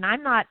infuriated, and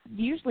I'm not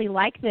usually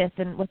like this,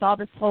 and with all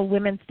this whole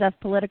women's stuff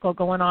political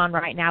going on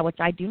right now, which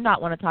I do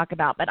not want to talk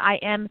about, but I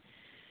am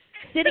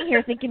sitting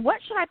here thinking, what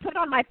should I put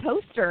on my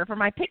poster for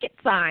my picket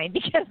sign?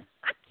 Because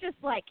I'm just,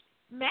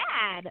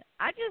 mad.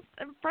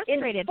 I'm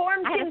frustrated.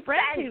 Informed I had a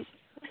friend consent.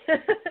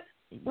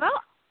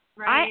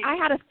 I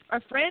had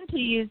a friend who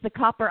used the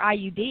copper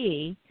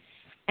IUD,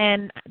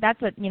 and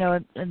that's a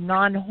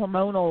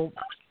non-hormonal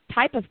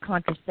type of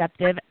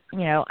contraceptive,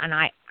 and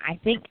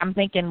I'm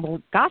thinking,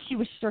 well, gosh, she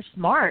was so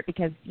smart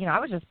because, I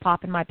was just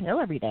popping my pill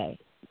every day.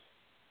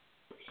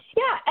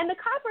 Yeah, and the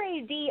copper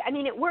IUD, I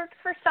mean, it works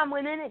for some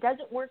women. It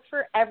doesn't work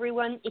for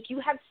everyone. If you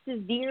have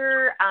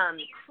severe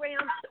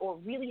cramps or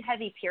really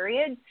heavy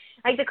periods,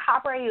 the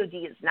copper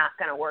IUD is not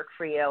going to work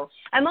for you.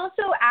 I'm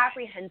also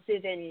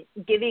apprehensive in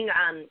giving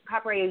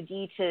copper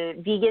IUD to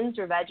vegans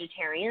or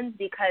vegetarians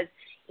because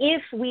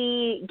if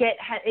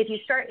you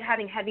start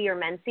having heavier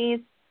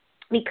menses,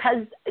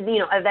 because, a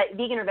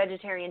vegan or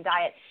vegetarian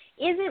diet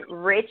isn't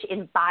rich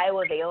in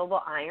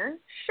bioavailable iron.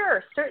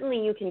 Sure,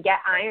 certainly you can get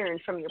iron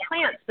from your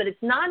plants, but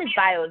it's not as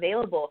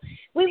bioavailable.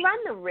 We run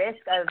the risk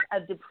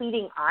of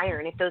depleting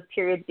iron if those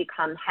periods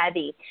become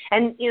heavy.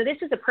 And, this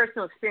is a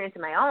personal experience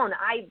of my own.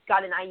 I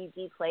got an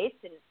IUD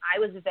placed, and I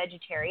was a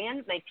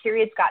vegetarian. My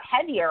periods got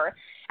heavier.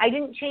 I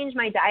didn't change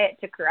my diet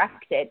to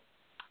correct it.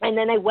 And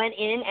then I went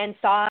in and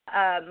saw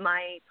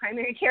my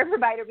primary care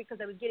provider because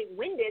I was getting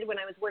winded when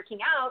I was working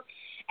out.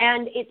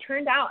 And it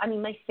turned out,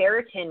 my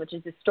ferritin, which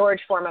is the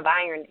storage form of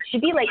iron, should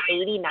be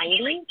 80,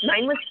 90.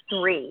 Mine was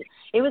 3.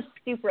 It was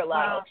super low.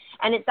 Wow.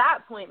 And at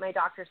that point, my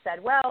doctor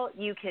said, well,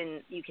 you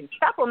can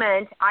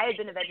supplement. I had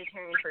been a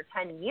vegetarian for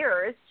 10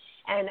 years.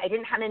 And I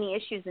didn't have any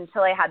issues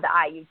until I had the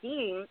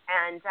IUD.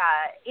 And,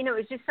 it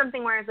was just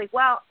something where I was like,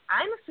 well,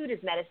 I'm a food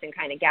is medicine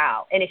kind of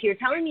gal. And if you're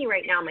telling me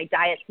right now my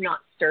diet's not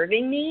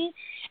serving me,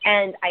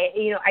 and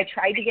I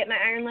tried to get my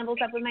iron levels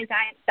up with my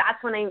diet,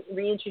 that's when I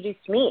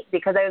reintroduced meat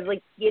because I was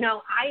like,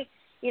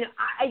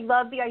 I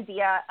love the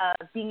idea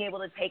of being able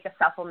to take a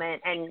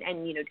supplement and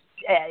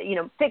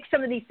fix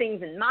some of these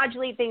things and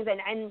modulate things,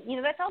 and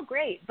that's all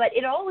great. But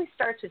it always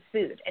starts with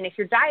food. And if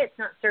your diet's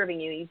not serving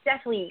you, you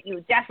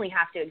definitely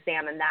have to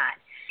examine that,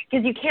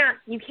 because you can't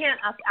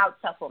out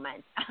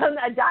supplement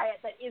a diet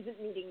that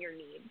isn't meeting your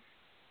needs.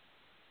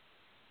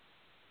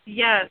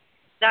 Yes,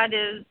 that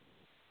is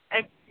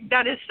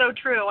so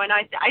true, and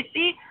I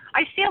see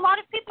a lot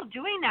of people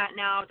doing that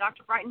now,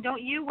 Dr. Brighten,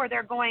 don't you? Where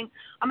they're going,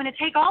 I'm going to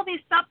take all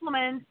these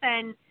supplements,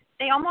 and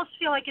they almost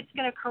feel like it's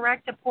going to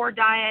correct a poor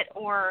diet,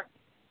 or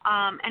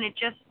and it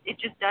just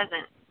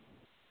doesn't.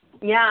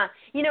 Yeah,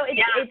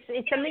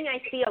 it's something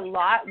I see a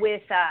lot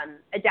with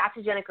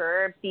adaptogenic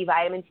herbs, B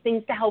vitamins,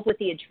 things to help with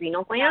the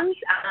adrenal glands.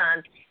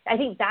 I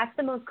think that's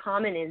the most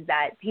common, is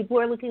that people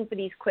are looking for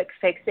these quick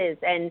fixes,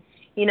 and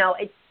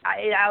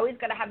I always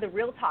got to have the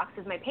real talks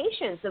with my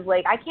patients of,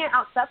 like, I can't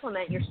out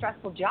supplement your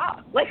stressful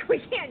job. Like, we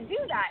can't do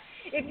that.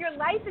 If your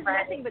life is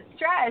nothing but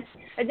stress,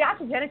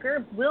 adaptogenic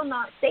herbs will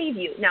not save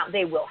you. Now,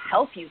 they will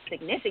help you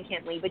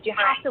significantly, but you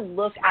have to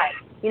look at,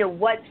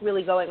 what's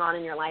really going on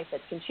in your life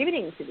that's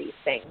contributing to these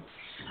things.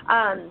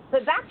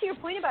 But back to your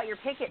point about your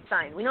picket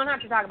sign. We don't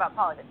have to talk about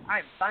politics.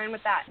 I'm fine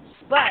with that.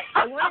 But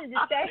I wanted to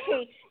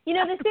say,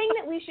 the thing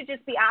that we should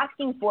just be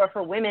asking for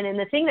women, and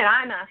the thing that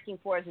I'm asking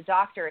for as a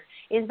doctor,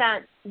 is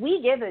that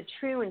we give a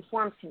true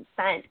informed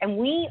consent, and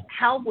we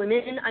help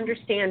women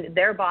understand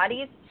their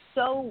bodies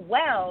so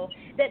well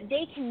that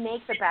they can make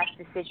the best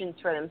decisions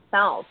for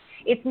themselves.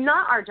 It's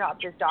not our job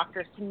as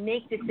doctors to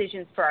make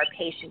decisions for our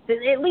patients,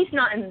 at least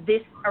not in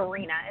this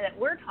arena that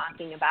we're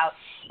talking about.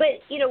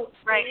 But,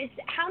 it's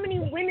how many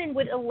women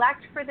would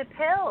elect for the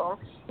pill,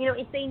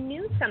 if they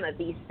knew some of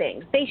these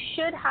things? They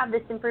should have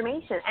this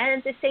information. And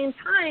at the same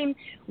time,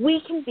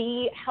 we can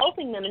be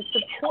helping them and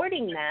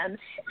supporting them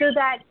so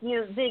that,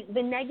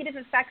 the negative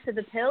effects of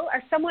the pill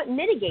are somewhat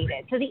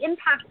mitigated. So the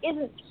impact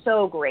isn't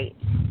so great.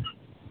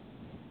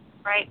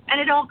 Right. And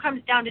it all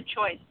comes down to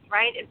choice,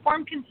 right?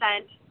 Informed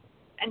consent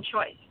and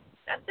choice.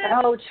 That's it.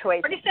 Oh,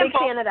 choice. Pretty simple.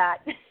 Big fan of that.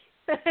 It's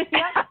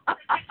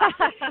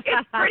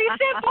pretty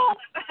simple.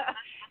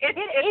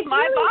 It's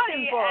my really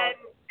body, simple. And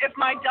if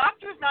my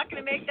doctor's not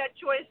going to make that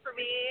choice for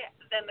me,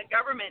 then the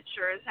government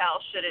sure as hell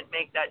shouldn't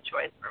make that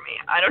choice for me.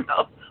 I don't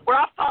know. We're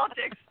off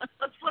politics.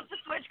 Let's flip the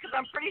switch, because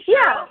I'm pretty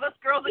sure all of us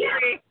girls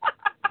agree.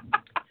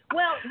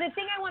 Well, the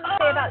thing I want to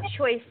say about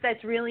choice that's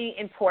really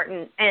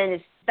important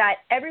is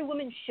that every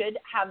woman should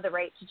have the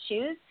right to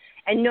choose,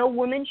 and no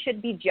woman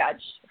should be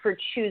judged for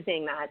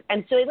choosing that.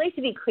 And so I'd like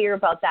to be clear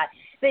about that.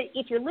 But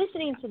if you're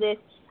listening to this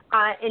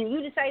and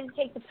you decide to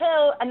take the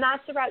pill and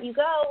that's the route you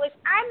go,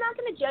 I'm not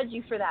going to judge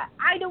you for that.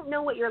 I don't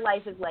know what your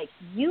life is like.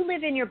 You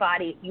live in your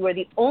body. You are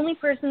the only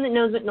person that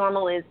knows what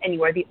normal is, and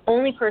you are the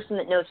only person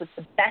that knows what's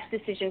the best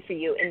decision for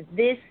you in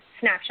this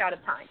snapshot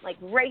of time, like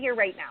right here,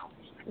 right now.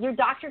 Your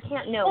doctor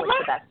can't know what's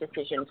the best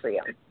decision for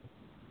you.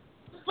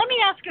 Let me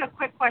ask you a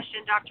quick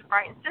question, Dr.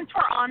 Brighten. Since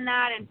we're on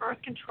that, and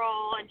birth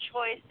control and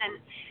choice,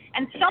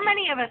 and so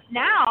many of us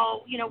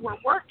now,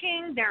 we're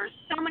working, there's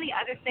so many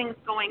other things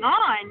going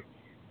on.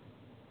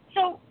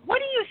 So what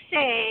do you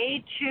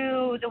say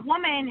to the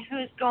woman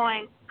who's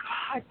going,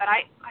 God, but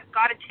I've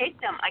got to take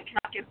them. I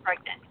cannot get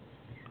pregnant.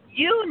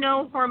 You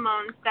know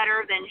hormones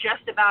better than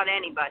just about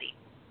anybody.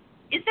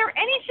 Is there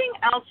anything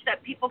else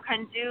that people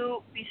can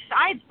do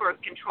besides birth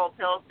control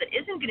pills that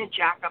isn't going to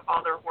jack up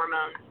all their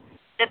hormones,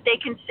 that they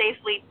can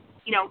safely,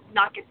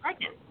 not get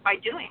pregnant by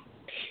doing?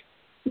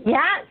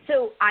 Yeah,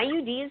 so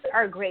IUDs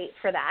are great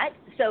for that.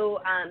 So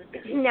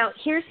now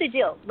here's the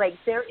deal.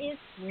 There is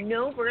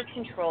no birth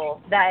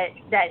control that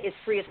is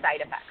free of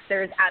side effects.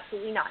 There is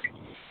absolutely none.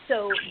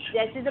 So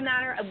this is a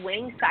matter of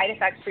weighing side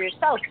effects for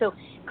yourself. So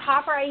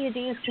copper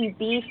IUDs can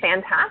be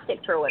fantastic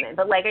for women,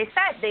 but like I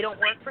said, they don't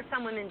work for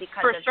some women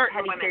because of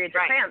heavy periods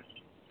of cramps.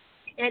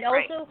 And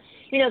also,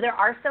 there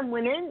are some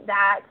women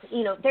that,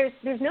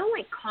 there's no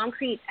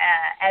concrete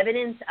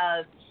evidence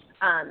of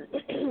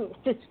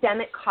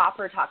systemic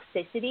copper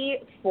toxicity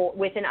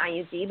with an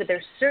IUD, but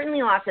there's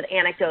certainly lots of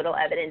anecdotal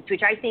evidence,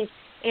 which I think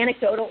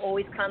anecdotal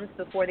always comes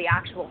before the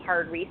actual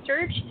hard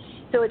research.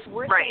 So it's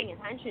worth paying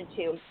attention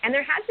to. And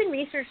there has been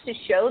research to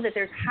show that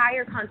there's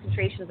higher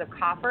concentrations of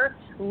copper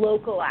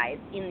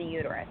localized in the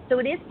uterus. So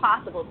it is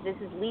possible that this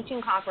is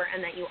leaching copper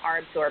and that you are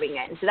absorbing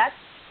it. And so that's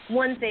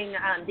one thing,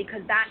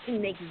 because that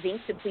can make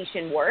zinc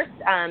depletion worse,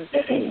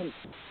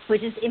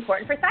 which is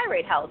important for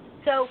thyroid health.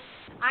 So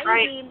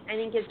IUD, I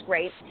think, is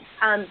great.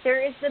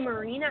 There is the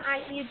Marina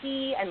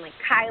IUD and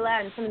Kyla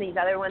and some of these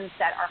other ones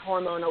that are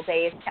hormonal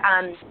based.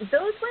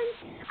 Those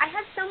ones, I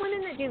have some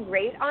women that do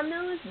great on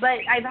those,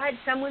 but I've had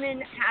some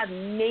women have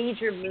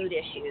major mood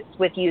issues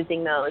with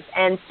using those.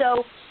 And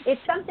so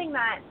it's something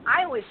that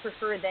I always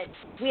prefer that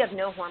we have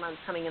no hormones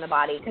coming in the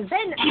body, because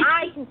then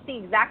I can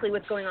see exactly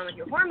what's going on with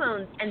your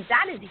hormones, and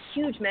that is a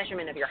huge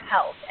measurement of your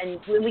health, and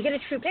we get a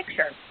true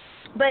picture.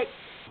 But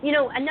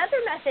another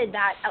method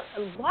that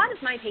a lot of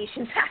my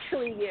patients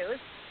actually use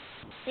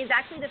is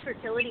actually the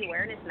fertility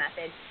awareness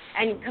method,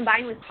 and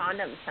combined with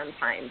condoms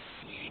sometimes.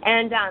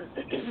 And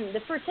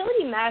the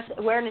fertility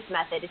awareness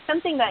method is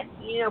something that,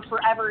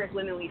 forever as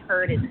women we've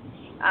heard is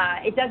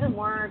it doesn't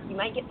work, you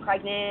might get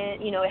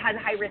pregnant, it has a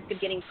high risk of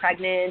getting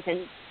pregnant,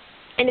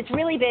 and it's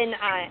really been,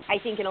 I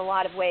think, in a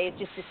lot of ways,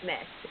 just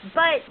dismissed.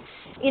 But,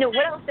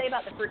 what I'll say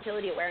about the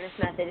fertility awareness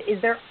method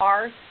is there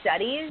are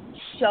studies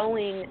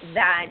showing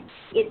that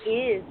it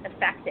is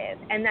effective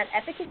and that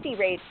efficacy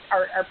rates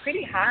are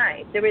pretty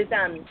high. There was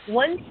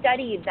one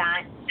study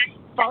that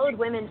followed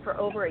women for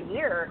over a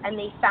year, and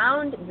they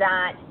found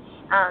that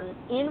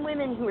in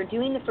women who were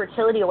doing the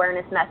fertility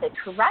awareness method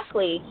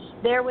correctly,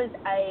 there was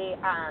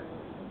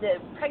the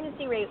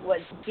pregnancy rate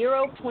was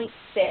 0.6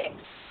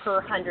 per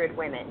 100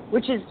 women,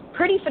 which is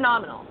pretty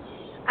phenomenal.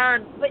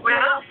 But what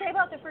I'll say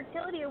about the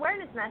fertility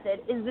awareness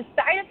method is the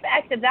side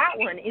effect of that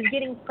one is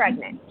getting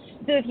pregnant.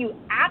 So if you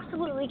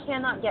absolutely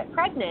cannot get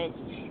pregnant,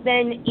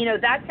 then,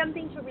 that's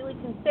something to really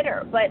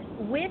consider. But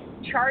with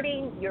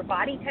charting your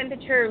body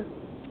temperature,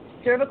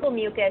 cervical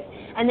mucus,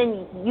 and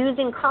then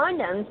using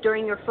condoms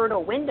during your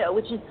fertile window,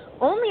 which is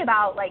only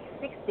about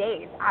 6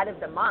 days out of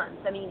the month.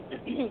 I mean,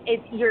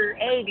 it's your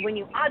egg, when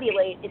you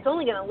ovulate, it's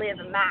only going to live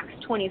a max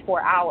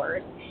 24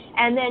 hours.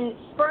 And then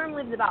sperm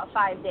lives about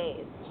 5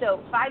 days. So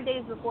 5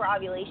 days before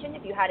ovulation,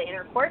 if you had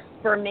intercourse,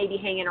 sperm may be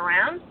hanging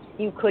around,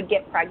 you could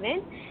get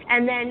pregnant.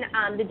 And then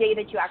the day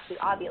that you actually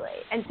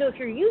ovulate. And so if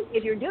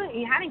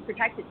you're having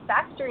protected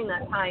sex during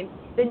that time,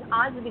 then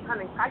odds of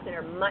becoming pregnant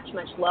are much,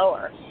 much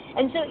lower.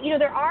 And so,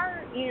 there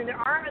are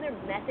other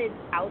methods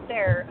out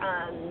there,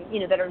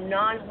 that are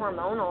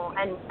non-hormonal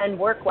and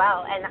work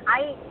well. And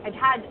I've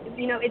had,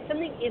 it's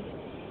something,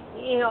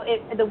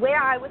 the way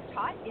I was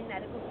taught in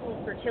medical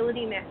school,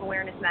 fertility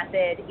awareness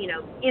method,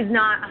 is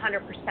not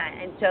 100%.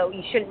 And so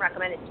you shouldn't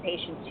recommend it to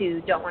patients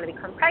who don't want to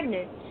become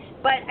pregnant.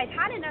 But I've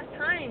had enough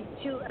time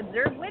to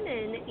observe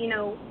women,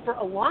 for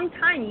a long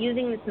time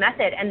using this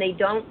method, and they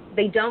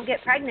don't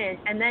get pregnant.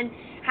 And then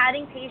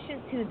having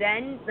patients who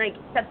then,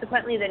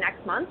 subsequently the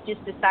next month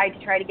just decide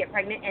to try to get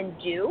pregnant and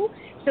do.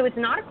 So it's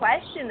not a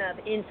question of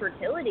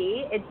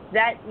infertility. It's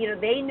that,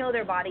 they know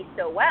their body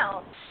so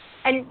well.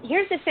 And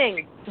here's the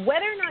thing,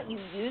 whether or not you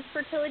use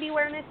fertility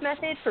awareness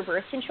method for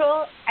birth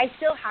control, I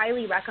still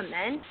highly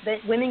recommend that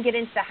women get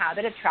into the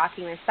habit of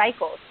tracking their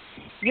cycles.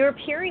 Your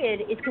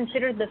period is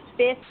considered the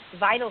 5th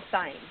vital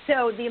sign.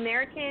 So the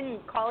American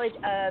College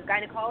of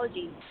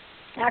Gynecology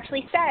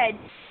actually said,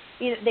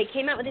 they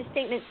came out with a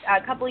statement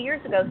a couple of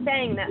years ago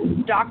saying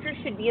that doctors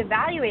should be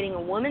evaluating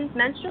a woman's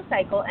menstrual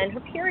cycle and her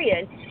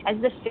period as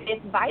the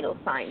 5th vital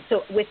sign.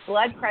 So with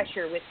blood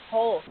pressure, with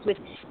pulse, with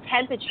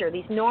temperature,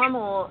 these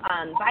normal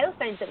vital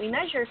signs that we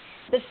measure,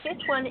 the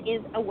 5th one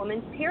is a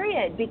woman's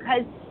period,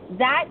 because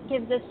that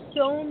gives us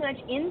so much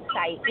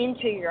insight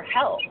into your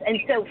health. And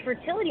so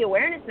fertility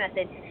awareness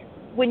method,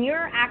 when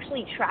you're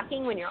actually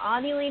tracking, when you're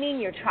ovulating,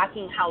 you're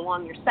tracking how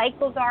long your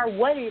cycles are,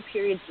 what are your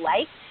periods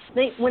like.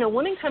 When a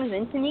woman comes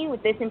into me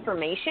with this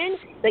information,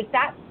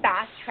 that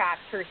fast tracks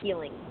her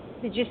healing.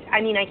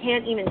 I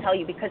can't even tell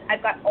you, because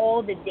I've got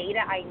all the data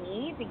I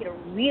need to get a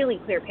really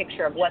clear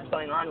picture of what's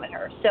going on with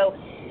her. So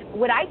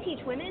what I teach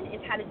women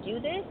is how to do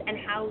this and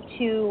how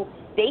to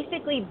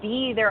basically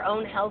be their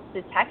own health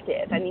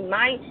detective. I mean,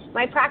 my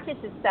practice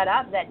is set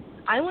up that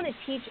I want to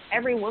teach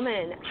every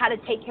woman how to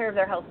take care of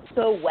their health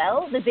so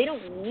well that they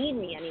don't need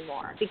me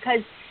anymore. Because,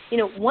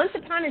 once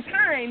upon a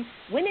time,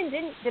 women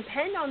didn't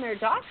depend on their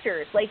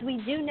doctors like we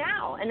do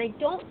now. And I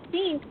don't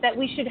think that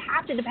we should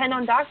have to depend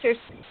on doctors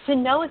to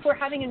know if we're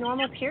having a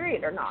normal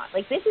period or not.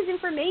 This is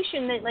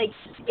information that,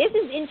 this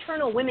is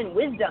internal women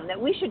wisdom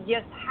that we should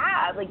just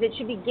have, that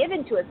should be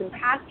given to us and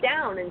passed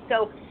down. And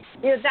so,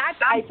 that's,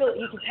 I feel,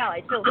 you can tell,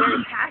 I feel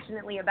very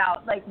passionately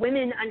about,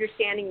 women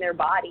understanding their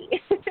body.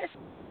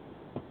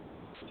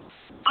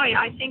 Oh,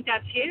 yeah, I think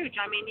that's huge.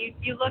 I mean,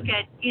 you look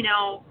at,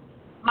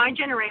 my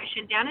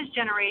generation, Dana's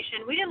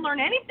generation, we didn't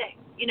learn anything.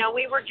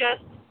 We were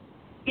just,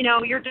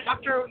 your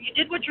doctor, you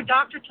did what your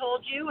doctor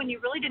told you, and you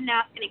really didn't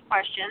ask any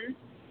questions.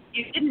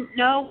 You didn't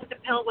know what the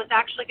pill was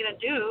actually going to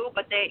do,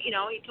 but he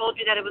told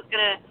you that it was going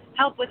to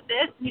help with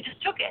this, and you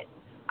just took it.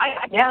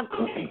 I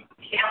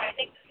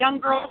think young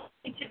girls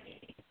need to,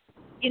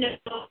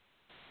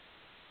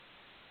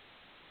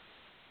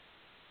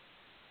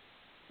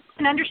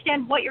 and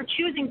understand what you're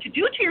choosing to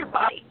do to your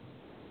body.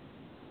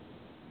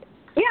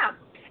 Yeah.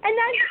 And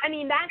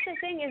that's the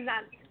thing is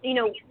that,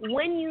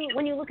 when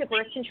you look at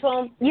birth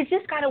control, you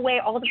just got to weigh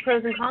all the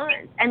pros and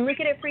cons and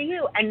look at it for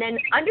you, and then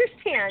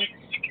understand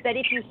that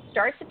if you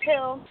start the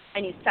pill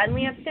and you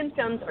suddenly have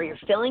symptoms or you're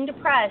feeling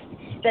depressed,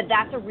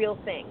 that's a real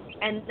thing,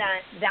 and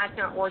that's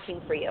not working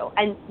for you.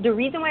 And the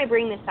reason why I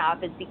bring this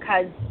up is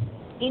because,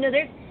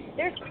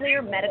 there's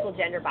clear medical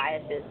gender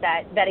biases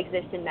that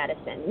exist in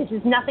medicine. This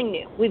is nothing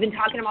new. We've been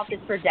talking about this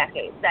for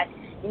decades, that,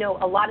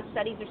 a lot of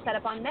studies are set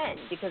up on men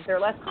because they're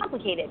less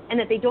complicated and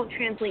that they don't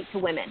translate to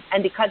women.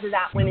 And because of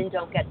that, women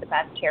don't get the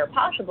best care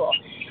possible.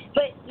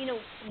 But,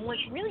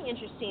 what's really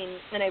interesting,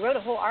 and I wrote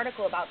a whole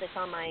article about this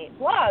on my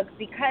blog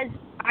because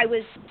I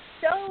was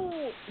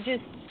so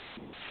just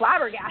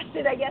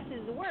flabbergasted, I guess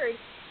is the word.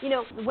 You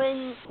know,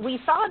 when we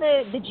saw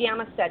the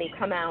JAMA study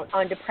come out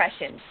on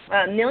depression,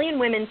 1 million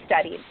women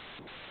studied.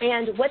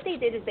 And what they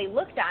did is they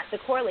looked at the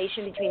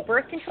correlation between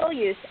birth control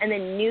use and the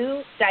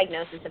new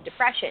diagnosis of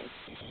depression.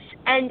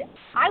 And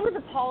I was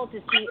appalled to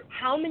see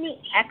how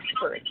many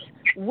experts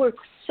were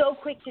so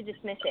quick to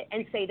dismiss it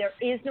and say there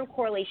is no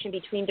correlation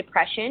between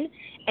depression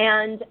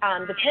and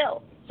the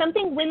pill.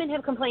 Something women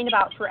have complained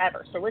about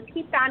forever. So let's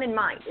keep that in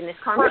mind in this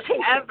conversation.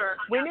 Forever.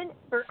 Women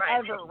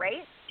forever,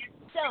 right?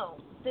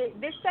 So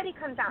this study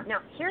comes out. Now,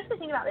 here's the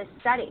thing about this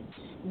study.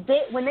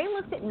 When they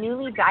looked at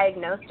newly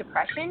diagnosed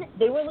depression,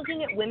 they were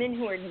looking at women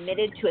who were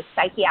admitted to a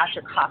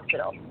psychiatric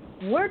hospital.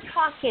 We're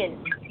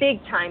talking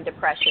big-time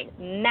depression,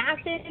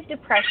 massive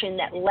depression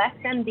that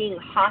left them being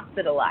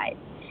hospitalized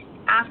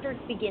after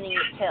beginning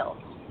the pill.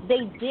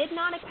 They did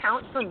not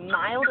account for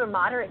mild or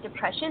moderate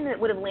depression that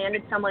would have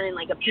landed someone in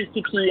like a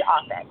PCP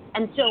office.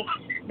 And so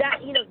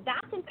that, you know,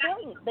 that's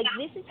important. Like,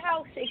 this is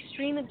how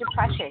extreme of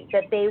depression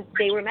that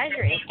they were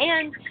measuring.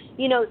 And,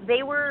 you know,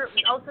 they were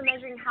also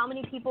measuring how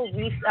many people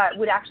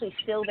would actually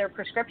fill their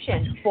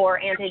prescription for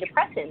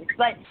antidepressants.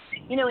 But,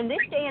 you know, in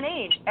this day and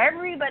age,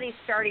 everybody's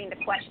starting to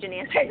question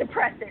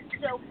antidepressants.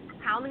 So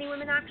how many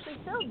women actually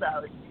filled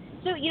those?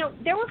 So, you know,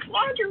 there were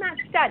flaws in that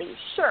study,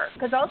 sure,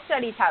 because all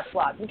studies have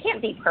flaws. We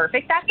can't be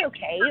perfect. That's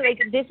okay.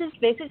 Like, this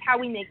is how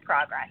we make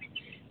progress.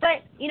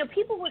 But, you know,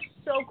 people were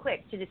so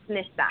quick to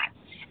dismiss that.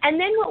 And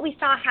then what we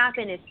saw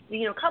happen is,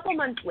 you know, a couple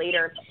months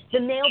later, the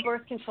male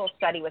birth control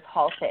study was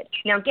halted.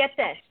 Now, get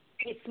this.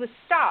 It was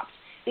stopped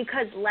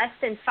because less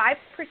than 5%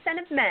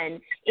 of men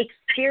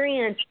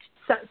experienced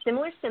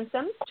similar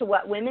symptoms to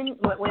what women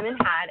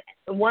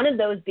had, one of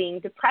those being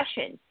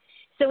depression.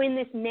 So in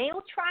this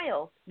male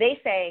trial, they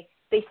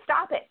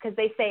stop it because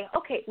they say,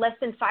 okay, less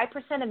than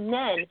 5% of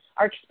men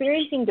are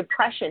experiencing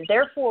depression.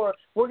 Therefore,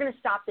 we're going to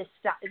stop this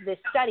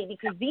study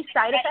because these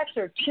side effects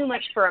are too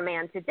much for a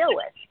man to deal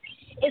with.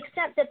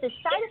 Except that the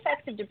side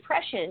effects of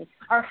depression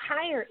are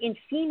higher in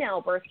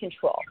female birth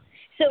control.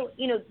 So,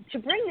 you know, to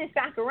bring this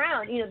back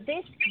around, you know,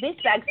 this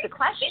begs the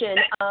question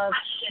of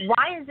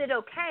why is it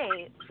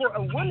okay for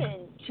a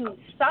woman to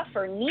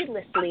suffer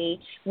needlessly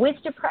with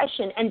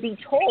depression and be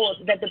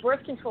told that the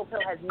birth control pill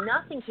has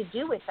nothing to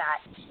do with that,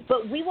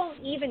 but we won't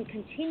even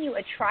continue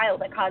a trial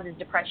that causes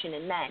depression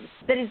in men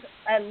that is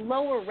a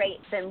lower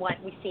rate than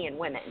what we see in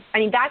women. I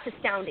mean, that's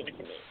astounding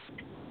to me.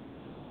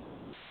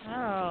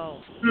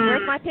 Oh,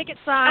 where's my picket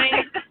sign?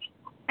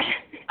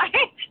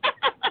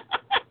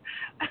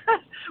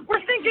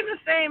 We're thinking the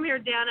same here,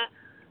 Dana.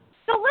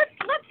 So let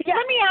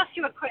me ask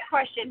you a quick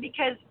question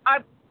because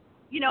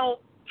you know,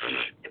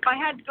 if I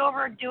had to go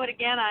over and do it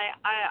again,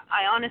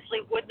 I honestly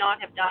would not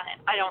have done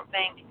it. I don't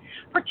think,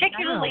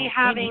 particularly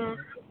having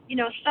you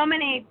know so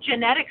many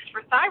genetics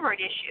for thyroid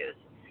issues.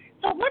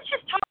 So let's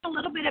just talk a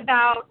little bit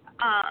about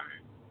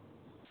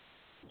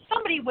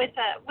somebody with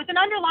an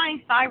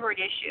underlying thyroid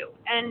issue,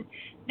 and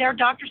their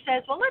doctor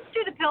says, well, let's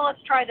do the pill,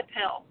 let's try the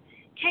pill.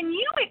 Can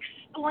you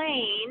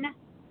explain,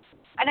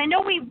 and I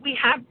know we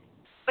have,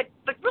 but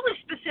really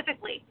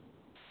specifically,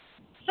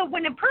 so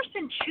when a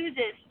person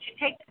chooses to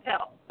take the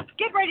pill,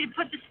 get ready to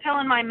put this pill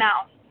in my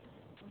mouth,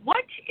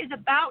 what is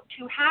about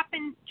to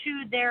happen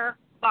to their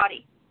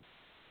body?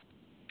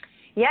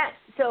 Yes.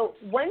 So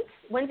once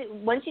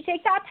you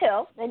take that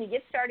pill, then you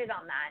get started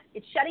on that.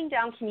 It's shutting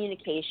down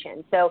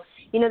communication. So,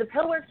 you know, the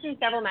pill works in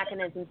several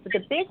mechanisms, but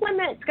the big one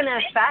that's going to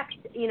affect,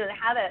 you know,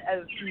 have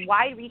a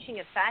wide-reaching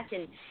effect,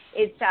 and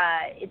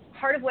it's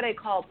part of what I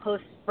call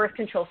post-birth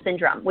control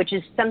syndrome, which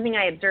is something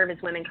I observe as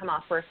women come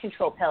off birth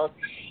control pills,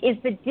 is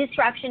the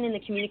disruption in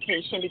the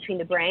communication between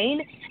the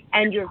brain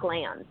and your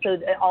glands. So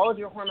all of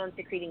your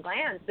hormone-secreting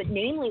glands, but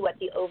namely what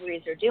the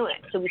ovaries are doing.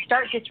 So we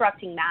start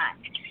disrupting that.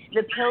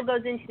 The pill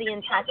goes into the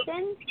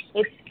intestine.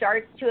 It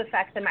starts to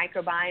affect the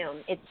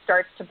microbiome. It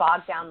starts to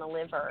bog down the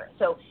liver.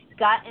 So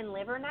gut and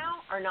liver now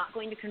are not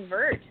going to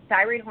convert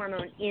thyroid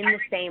hormone in the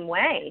same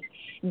way.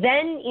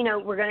 Then, you know,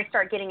 we're going to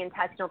start getting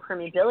intestinal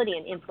permeability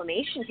and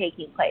inflammation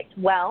taking place.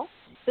 Well,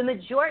 so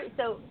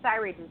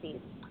thyroid disease.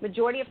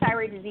 Majority of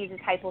thyroid disease is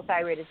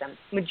hypothyroidism.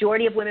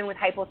 Majority of women with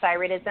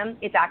hypothyroidism,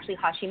 it's actually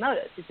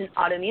Hashimoto's. It's an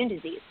autoimmune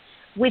disease,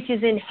 which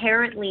is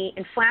inherently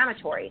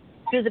inflammatory.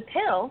 So the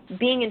pill,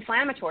 being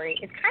inflammatory,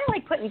 is kind of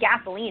like putting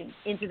gasoline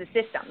into the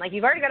system. Like,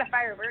 you've already got a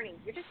fire burning.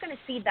 You're just going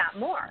to feed that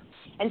more.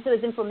 And so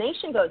as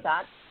inflammation goes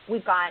up,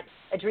 we've got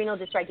adrenal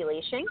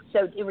dysregulation.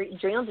 So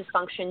adrenal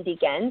dysfunction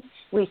begins.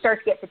 We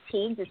start to get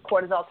fatigued as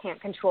cortisol can't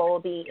control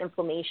the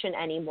inflammation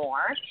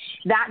anymore.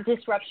 That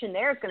disruption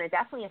there is going to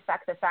definitely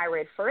affect the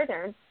thyroid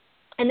further.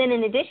 And then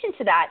in addition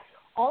to that,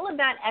 all of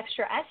that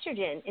extra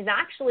estrogen is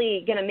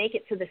actually going to make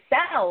it so the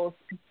cells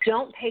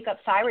don't take up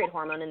thyroid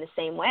hormone in the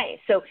same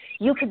way. So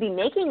you could be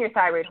making your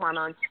thyroid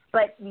hormone,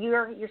 but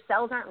your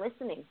cells aren't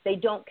listening. They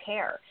don't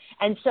care.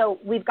 And so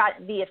we've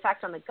got the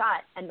effect on the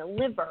gut and the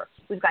liver.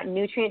 We've got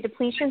nutrient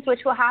depletions, which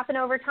will happen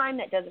over time.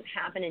 That doesn't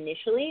happen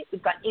initially.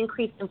 We've got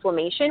increased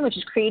inflammation, which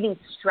is creating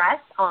stress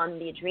on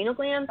the adrenal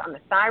glands, on the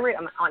thyroid,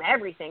 on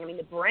everything. I mean,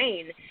 the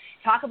brain.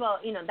 Talk about,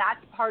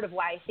 that's part of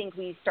why I think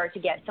we start to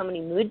get so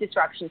many mood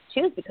disruptions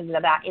too, is because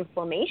of that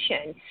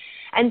inflammation.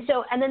 And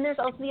then there's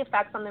also the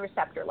effects on the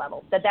receptor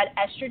level, that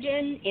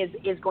estrogen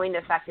is going to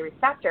affect the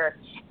receptor.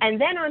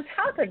 And then on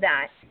top of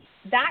that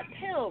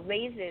pill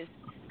raises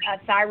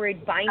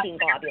thyroid binding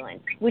globulin,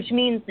 which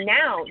means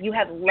now you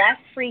have less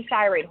free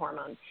thyroid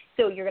hormone.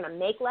 So you're going to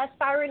make less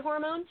thyroid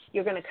hormone,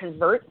 you're going to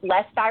convert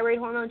less thyroid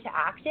hormone to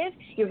active,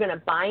 you're going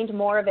to bind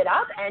more of it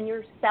up, and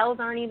your cells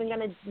aren't even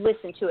going to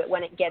listen to it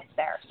when it gets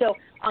there. So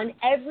on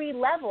every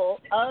level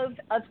of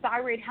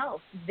thyroid health,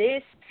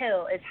 this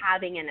pill is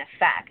having an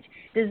effect.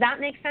 Does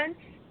that make sense?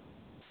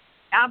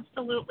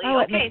 Absolutely. Oh,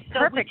 okay, so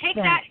we take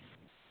sense.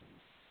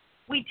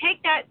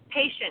 that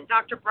patient,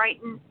 Dr.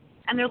 Brighten,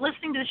 and they're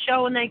listening to the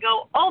show and they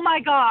go, oh my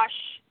gosh,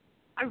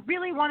 I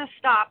really want to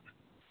stop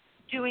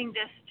doing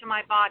this to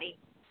my body.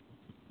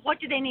 What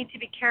do they need to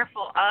be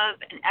careful of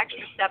and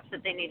extra steps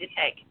that they need to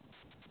take?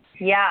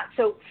 Yeah,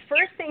 so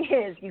first thing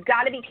is you've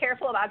got to be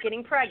careful about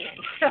getting pregnant.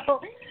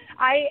 So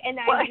I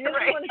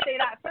really want to say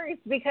that first,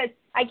 because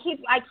I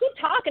keep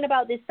talking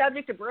about this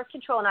subject of birth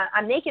control, and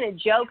I'm making a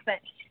joke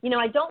that,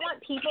 I don't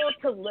want people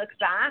to look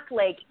back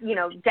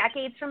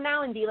decades from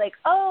now and be like,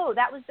 oh,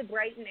 that was the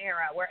Brighten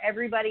era where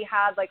everybody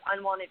had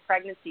unwanted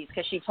pregnancies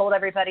because she told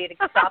everybody to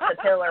stop the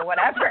pill or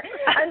whatever.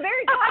 I'm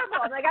very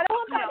careful. I'm like, I don't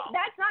want that. No.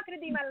 That's not going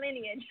to be my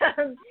lineage.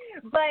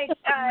 But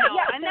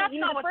and that's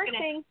not the first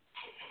thing.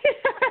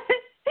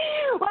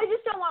 Well, I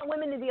just don't want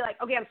women to be like,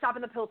 okay, I'm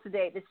stopping the pill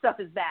today. This stuff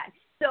is bad.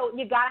 So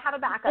you got to have a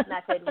backup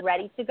method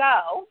ready to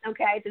go,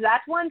 okay? So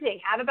that's one thing.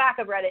 Have a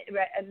backup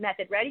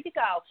method ready to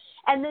go.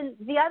 And then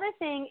the other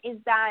thing is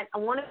that I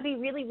want to be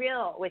really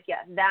real with you,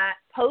 that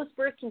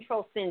post-birth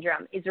control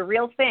syndrome is a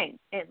real thing.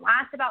 It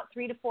lasts about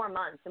 3 to 4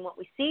 months. And what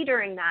we see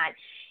during that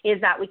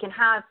is that we can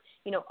have,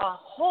 a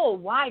whole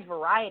wide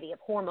variety of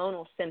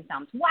hormonal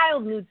symptoms,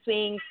 wild mood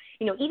swings,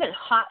 even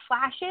hot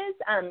flashes.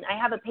 I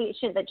have a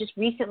patient that just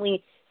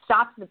recently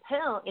stopped the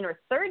pill in her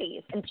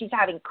 30s, and she's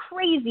having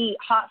crazy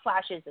hot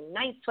flashes and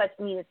night sweats.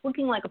 I mean, it's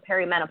looking like a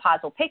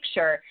perimenopausal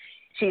picture.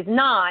 She's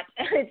not.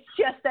 It's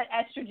just that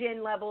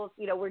estrogen levels,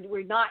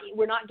 we're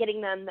not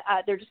getting them.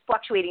 They're just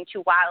fluctuating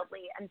too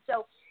wildly. And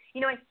so,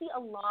 I see a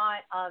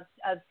lot of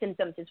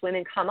symptoms as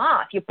women come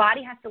off. Your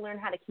body has to learn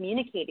how to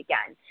communicate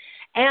again.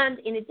 And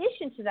in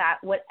addition to that,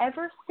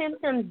 whatever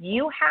symptoms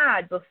you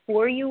had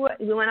before you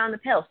went on the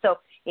pill, so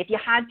if you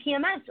had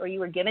PMS or you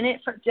were given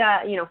it for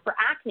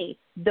acne,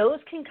 those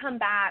can come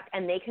back,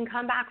 and they can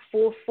come back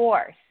full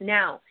force.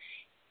 Now,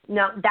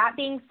 that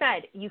being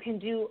said, you can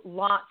do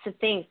lots of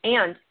things,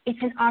 and it's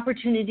an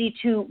opportunity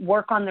to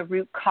work on the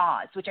root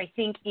cause, which I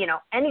think,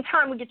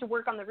 anytime we get to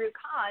work on the root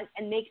cause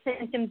and make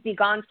symptoms be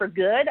gone for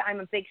good, I'm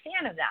a big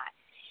fan of that.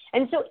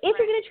 And so if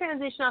you're going to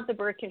transition off the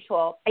birth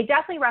control, I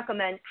definitely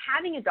recommend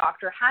having a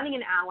doctor, having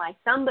an ally,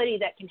 somebody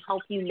that can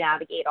help you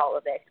navigate all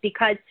of this,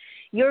 because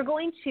you're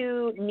going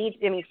to need,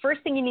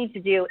 first thing you need to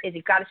do is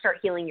you've got to start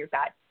healing your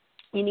gut.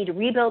 You need to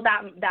rebuild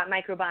that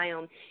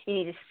microbiome. You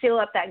need to seal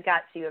up that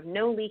gut so you have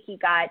no leaky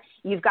gut.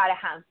 You've got to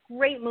have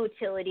great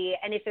motility.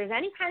 And if there's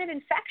any kind of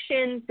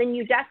infections, then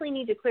you definitely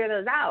need to clear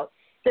those out.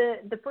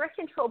 The birth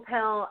control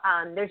pill,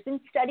 there's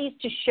been studies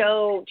to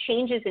show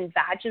changes in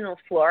vaginal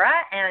flora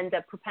and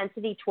a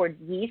propensity toward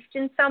yeast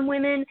in some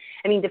women,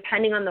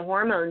 depending on the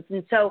hormones.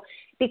 And so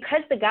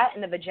because the gut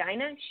and the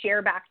vagina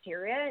share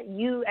bacteria,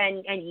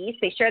 and yeast,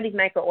 they share these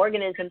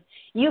microorganisms,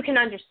 you can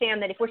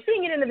understand that if we're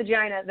seeing it in the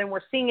vagina, then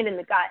we're seeing it in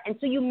the gut. And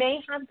so you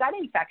may have gut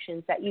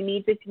infections that you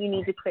need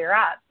to clear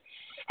up.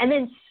 And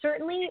then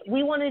certainly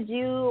we want to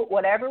do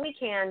whatever we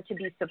can to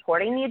be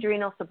supporting the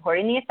adrenal,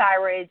 supporting the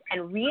thyroid,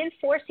 and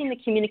reinforcing the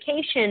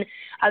communication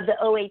of the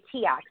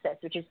OAT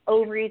axis, which is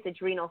ovaries,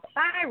 adrenal,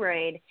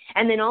 thyroid,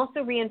 and then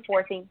also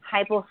reinforcing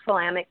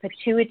hypothalamic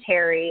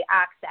pituitary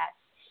axis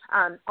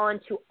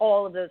onto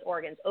all of those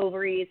organs,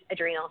 ovaries,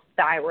 adrenal,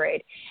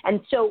 thyroid. And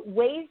so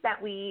ways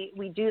that we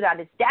do that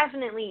is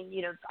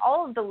definitely,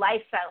 all of the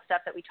lifestyle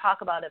stuff that we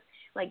talk about of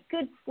like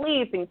good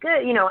sleep and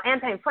good,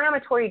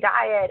 anti-inflammatory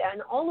diet,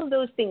 and all of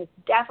those things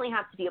definitely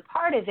have to be a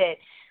part of it.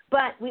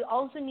 But we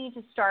also need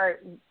to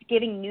start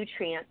giving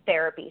nutrient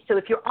therapy. So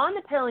if you're on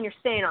the pill and you're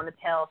staying on the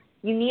pill,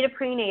 you need a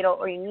prenatal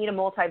or you need a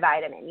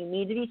multivitamin. You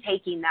need to be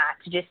taking that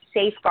to just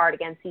safeguard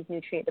against these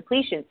nutrient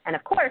depletions. And,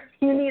 of course,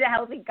 you need a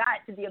healthy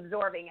gut to be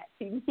absorbing it.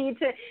 So you need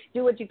to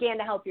do what you can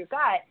to help your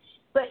gut.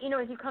 But,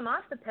 as you come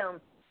off the pill,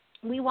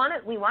 we want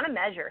to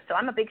measure. So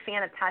I'm a big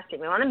fan of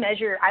testing. We want to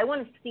measure. I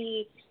want to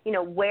see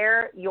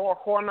where your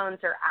hormones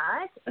are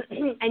at.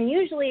 And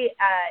usually,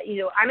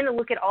 I'm going to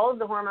look at all of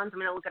the hormones. I'm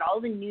going to look at all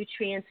the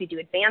nutrients. We do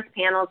advanced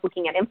panels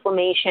looking at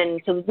inflammation.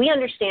 So we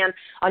understand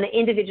on an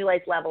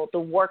individualized level the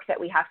work that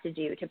we have to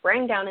do to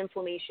bring down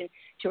inflammation,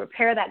 to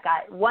repair that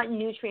gut. What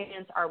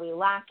nutrients are we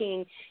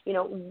lacking?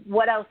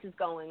 What else is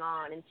going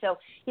on? And so,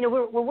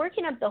 we're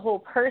working up the whole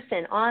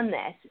person on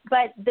this.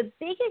 But the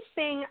biggest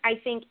thing, I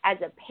think, as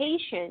a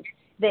patient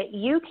that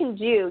you can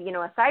do,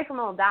 aside from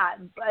all that,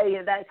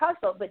 that I talked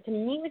about, but to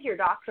meet with your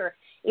doctor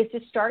is to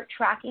start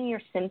tracking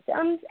your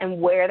symptoms and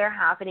where they're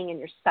happening in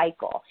your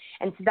cycle.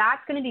 And so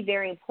that's going to be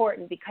very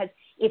important, because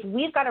if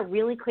we've got a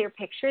really clear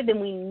picture, then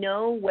we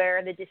know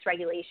where the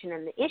dysregulation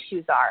and the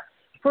issues are.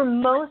 For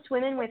most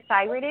women with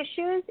thyroid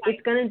issues,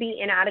 it's going to be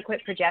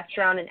inadequate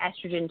progesterone and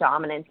estrogen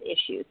dominance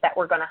issues that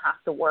we're going to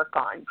have to work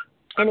on.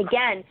 And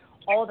again,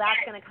 all that's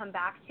going to come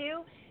back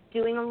to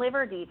doing a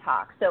liver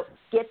detox. So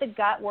get the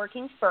gut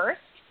working first.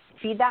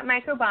 Feed that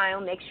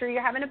microbiome, make sure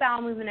you're having a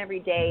bowel movement every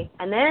day.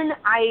 And then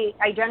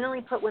I generally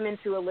put women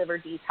through a liver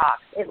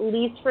detox, at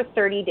least for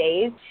 30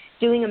 days,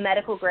 doing a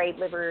medical grade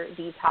liver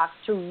detox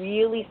to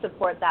really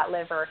support that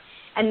liver.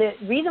 And the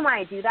reason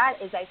why I do that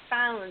is I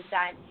found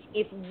that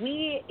if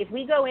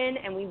we go in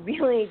and we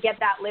really get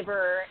that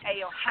liver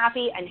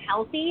happy and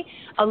healthy,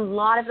 a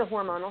lot of the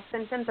hormonal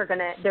symptoms they're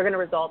gonna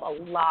resolve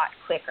a lot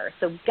quicker.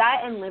 So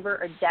gut and liver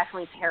are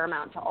definitely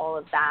paramount to all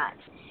of that.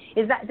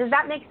 Does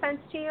that make sense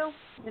to you?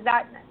 Is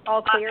that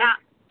all clear?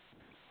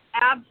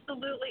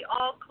 Absolutely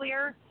all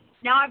clear.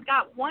 Now I've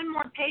got one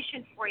more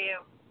patient for you,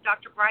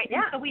 Dr. Brighten.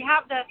 Yeah. So we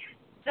have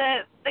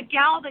the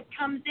gal that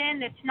comes in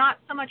that's not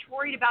so much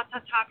worried about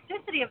the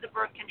toxicity of the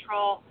birth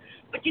control,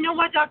 but you know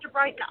what, Dr.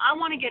 Brighten, I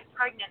want to get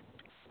pregnant.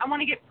 So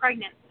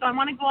I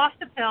want to go off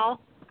the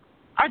pill.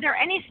 Are there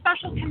any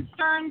special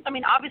concerns? I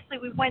mean, obviously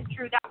we went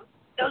through that.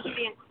 Those would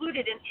be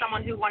included in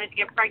someone who wanted to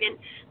get pregnant.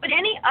 But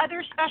any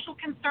other special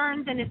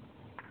concerns? And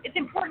it's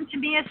important to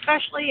me,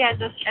 especially as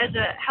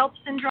a health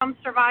syndrome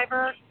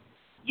survivor.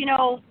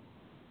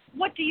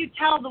 What do you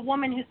tell the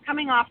woman who's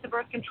coming off the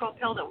birth control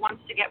pill that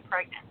wants to get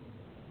pregnant?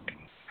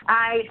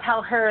 I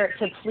tell her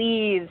to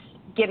please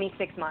give me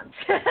 6 months.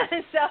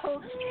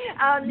 So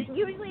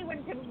usually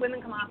when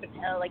women come off the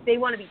pill, they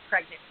want to be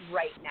pregnant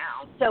right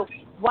now. So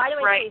why do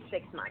I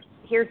say 6 months?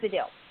 Here's the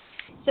deal.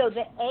 So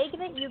the egg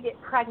that you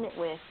get pregnant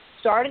with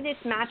started its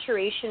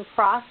maturation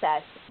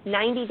process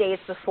 90 days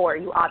before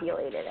you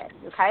ovulated it,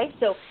 okay?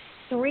 So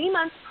 3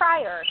 months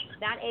prior,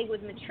 that egg was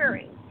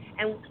maturing.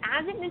 And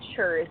as it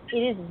matures, it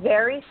is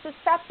very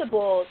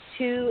susceptible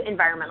to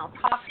environmental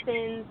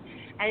toxins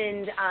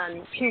and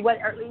to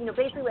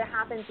basically what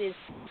happens is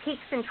peaks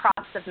and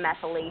troughs of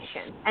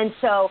methylation. And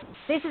so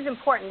this is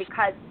important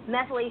because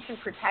methylation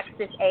protects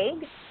this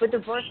egg, but the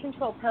birth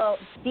control pill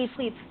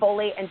depletes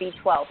folate and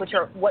B12, which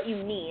are what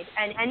you need,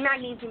 and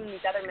magnesium and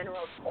these other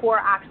minerals for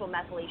actual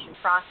methylation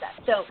process.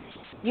 So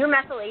your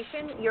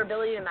methylation, your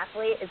ability to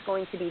methylate is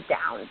going to be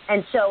down.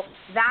 And so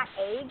that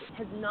egg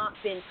has not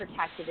been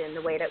protected in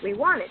the way that we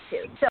want it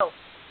to. So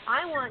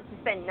I want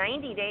to spend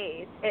 90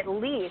 days at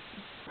least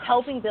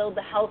helping build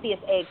the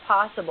healthiest egg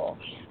possible.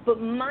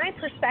 But my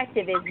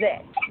perspective is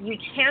this: you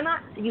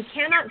cannot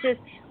just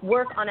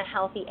work on a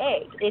healthy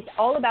egg. It's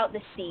all about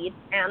the seed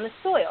and the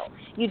soil.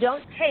 You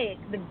don't take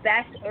the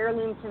best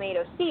heirloom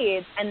tomato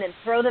seeds and then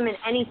throw them in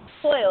any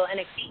soil and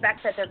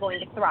expect that they're going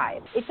to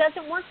thrive. It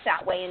doesn't work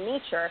that way in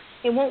nature.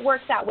 It won't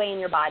work that way in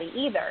your body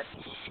either.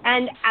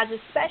 And as a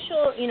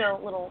special,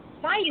 little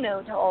side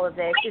note to all of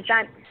this is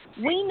that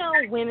we know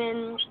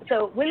women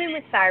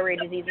with thyroid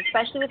disease,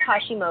 especially with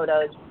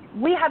Hashimoto's,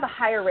 we have a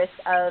higher risk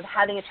of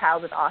having a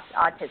child with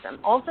autism,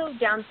 also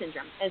Down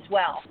syndrome as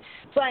well.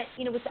 But,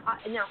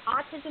 now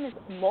autism is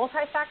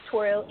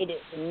multifactorial. It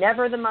is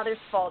never the mother's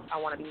fault. I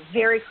want to be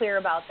very clear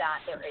about that.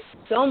 There is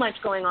so much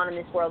going on in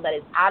this world that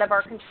is out of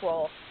our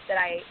control that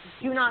I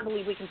do not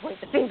believe we can point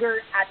the finger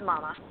at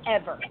mama,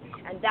 ever.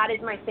 And that is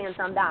my stance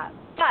on that.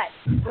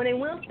 But what I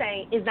will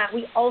say is that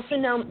we also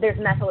know there's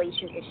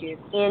methylation issues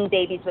in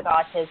babies with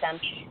autism.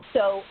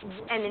 So,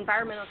 and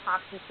environmental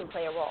toxins can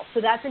play a role.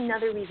 So that's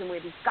another reason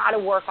where we've got to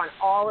work on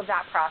all of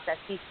that process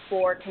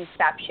before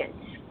conception.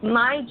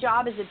 My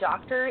job as a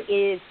doctor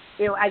is,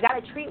 I got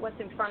to treat what's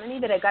in front of me,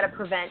 but I've got to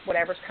prevent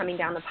whatever's coming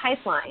down the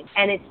pipeline.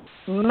 And it's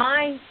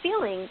my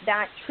feeling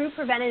that true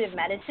preventative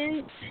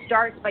medicine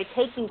starts by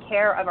taking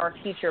care of our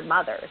future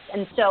mothers.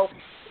 And so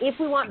if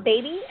we want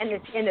baby and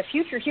the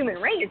future human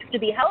race to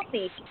be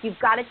healthy, you've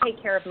got to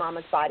take care of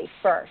mama's body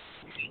first.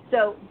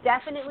 So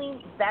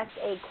definitely best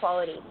egg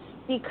quality.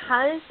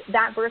 Because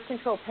that birth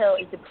control pill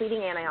is depleting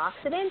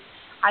antioxidants,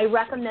 I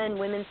recommend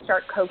women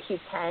start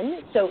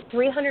CoQ10, so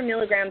 300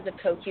 milligrams of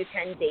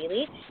CoQ10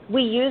 daily.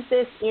 We use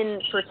this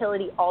in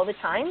fertility all the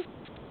time.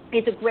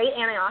 It's a great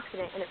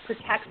antioxidant, and it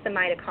protects the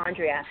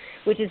mitochondria,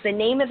 which is the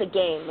name of the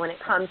game when it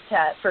comes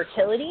to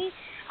fertility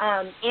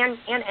and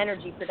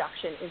energy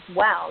production as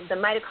well. The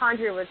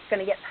mitochondria is going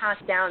to get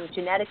passed down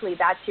genetically.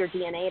 That's your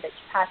DNA that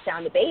you pass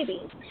down to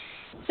babies.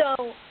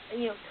 So,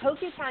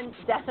 CoQ10,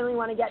 definitely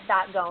want to get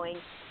that going.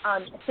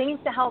 things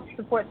to help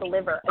support the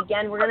liver.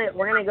 Again, we're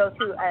gonna go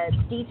through a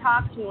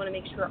detox. We want to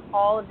make sure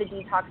all of the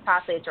detox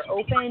pathways are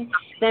open.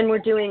 Then we're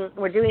doing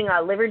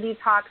a liver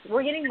detox.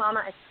 We're getting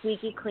mama as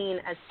squeaky clean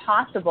as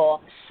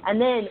possible, and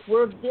then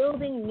we're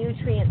building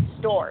nutrient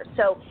stores.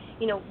 So,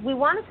 we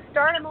want to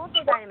start a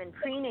multivitamin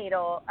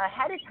prenatal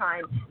ahead of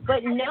time,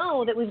 but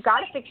know that we've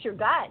got to fix your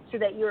gut so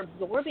that you're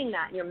absorbing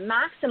that. You're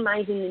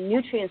maximizing the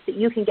nutrients that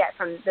you can get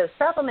from those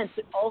supplements,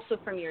 but also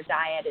from your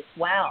diet as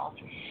well.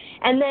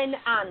 And then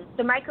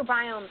the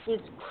microbiome is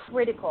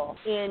critical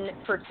in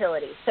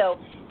fertility. So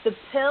the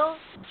pill,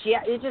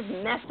 it just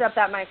messed up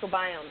that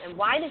microbiome. And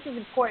why this is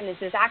important is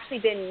there's actually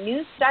been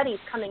new studies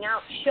coming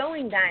out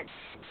showing that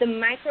the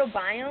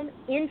microbiome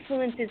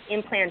influences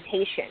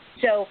implantation.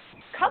 So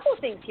a couple of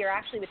things here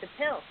actually with the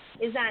pill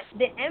is that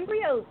the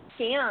embryo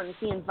scans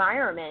the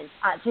environment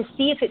to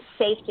see if it's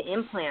safe to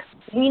implant.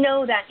 We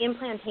know that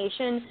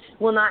implantation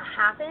will not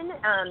happen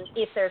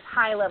if there's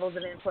high levels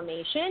of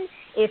inflammation,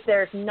 if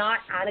there's not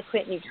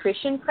adequate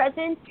nutrition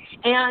present,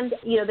 and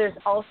there's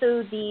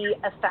also the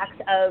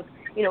effects of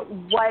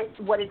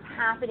what is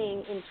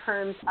happening in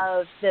terms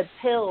of the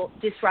pill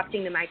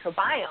disrupting the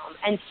microbiome.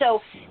 And so,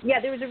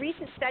 there was a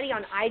recent study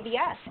on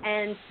IVF,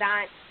 and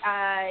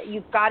that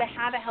you've got to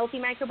have a healthy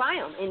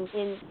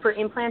microbiome for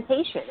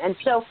implantation. And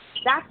so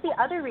that's the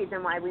other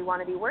reason why we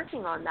want to be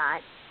working on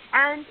that.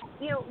 And,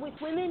 with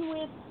women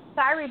with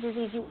thyroid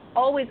disease, you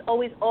always,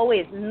 always,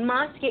 always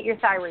must get your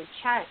thyroid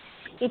checked.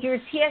 If your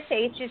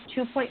TSH is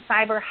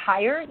 2.5 or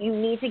higher, you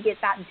need to get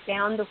that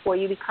down before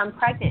you become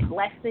pregnant.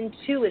 Less than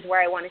 2 is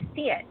where I want to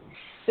see it.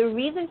 The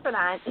reason for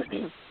that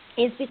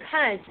is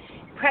because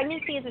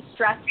pregnancy is a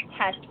stress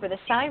test for the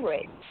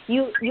thyroid.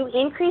 You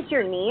increase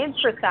your needs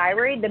for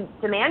thyroid, the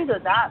demand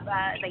goes up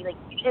like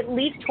at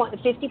least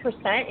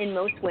 50% in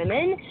most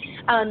women,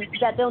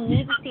 that they'll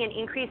need to see an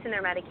increase in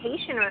their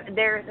medication or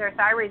their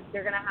thyroid,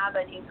 they're going to have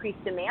an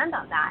increased demand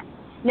on that.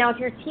 Now, if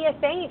your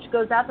TSH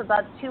goes up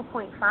above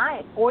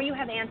 2.5 or you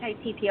have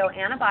anti-TPO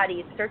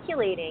antibodies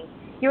circulating,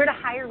 you're at a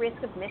higher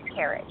risk of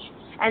miscarriage.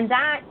 And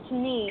that, to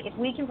me, if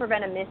we can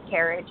prevent a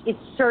miscarriage, it's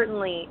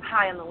certainly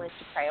high on the list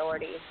of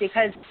priorities.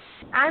 Because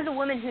as a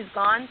woman who's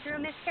gone through a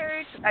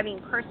miscarriage,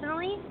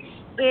 personally,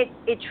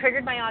 it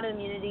triggered my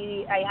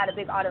autoimmunity. I had a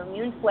big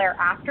autoimmune flare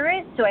after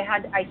it, so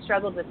I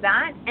struggled with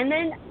that. And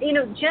then,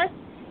 just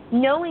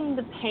knowing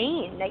the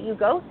pain that you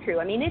go through.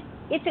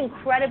 It's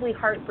incredibly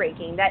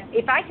heartbreaking that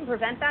if I can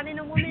prevent that in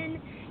a woman,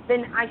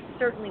 then I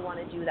certainly want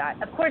to do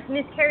that. Of course,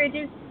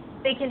 miscarriages,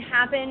 they can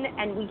happen,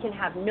 and we can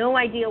have no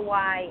idea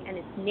why, and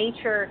it's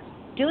nature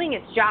doing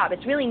its job.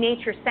 It's really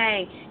nature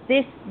saying,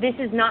 this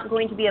is not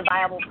going to be a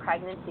viable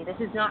pregnancy. This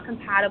is not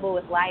compatible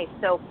with life,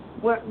 so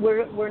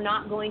we're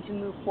not going to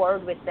move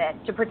forward with this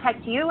to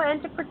protect you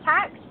and to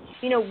protect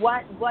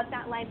what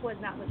that life was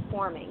that was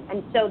forming.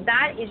 And so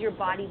that is your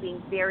body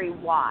being very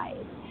wise.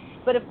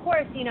 But of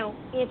course,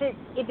 if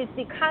it's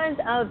because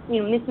of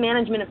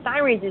mismanagement of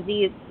thyroid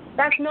disease,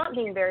 that's not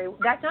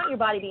your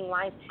body being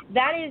wise.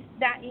 That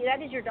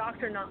is your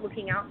doctor not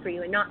looking out for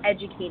you and not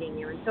educating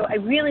you. And so I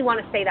really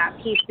want to say that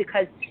piece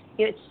because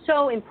it's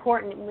so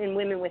important in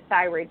women with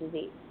thyroid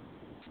disease.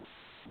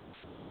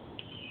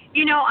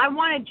 I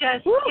want to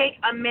just take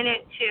a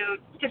minute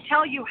to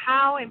tell you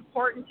how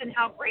important and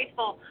how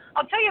grateful.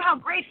 I'll tell you how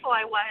grateful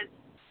I was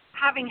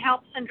having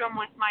HELLP syndrome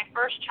with my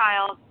first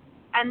child.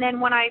 And then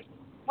when I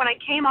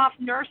came off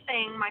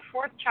nursing my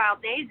fourth child,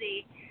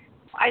 Daisy,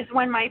 is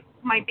when my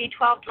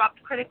B12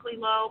 dropped critically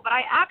low. But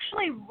I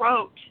actually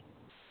wrote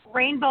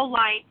Rainbow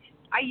Light.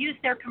 I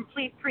used their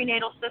complete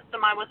prenatal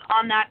system. I was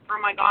on that for,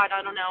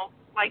 I don't know,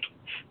 like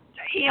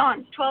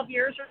eons, 12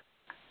 years or.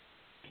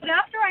 But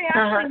after I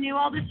actually knew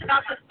all this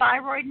about the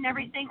thyroid and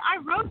everything,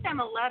 I wrote them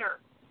a letter.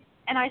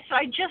 And I said,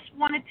 I just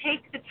want to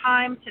take the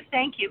time to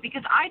thank you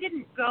because I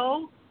didn't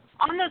go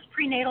on those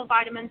prenatal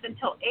vitamins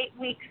until 8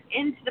 weeks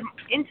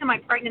into my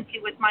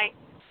pregnancy with my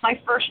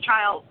first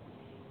child.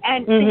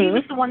 And he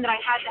was the one that I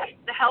had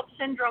the HELLP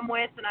syndrome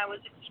with, and I was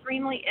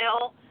extremely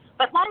ill.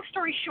 But long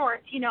story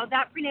short,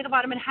 that prenatal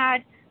vitamin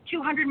had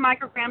 200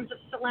 micrograms of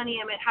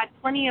selenium. It had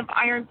plenty of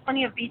iron,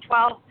 plenty of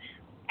B12.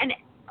 And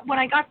when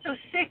I got so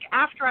sick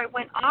after I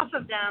went off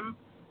of them,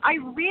 I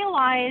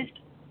realized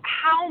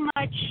how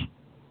much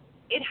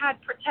it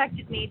had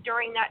protected me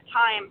during that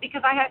time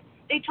because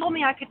they told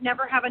me I could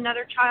never have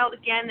another child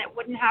again that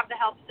wouldn't have the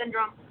HELLP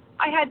syndrome.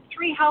 I had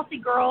 3 healthy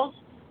girls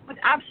with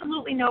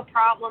absolutely no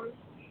problems.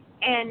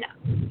 And,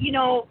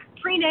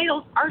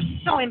 prenatals are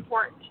so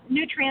important.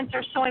 Nutrients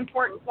are so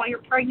important while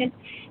you're pregnant.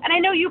 And I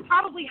know you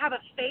probably have a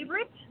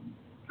favorite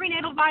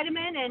prenatal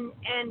vitamin,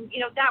 and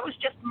that was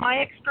just my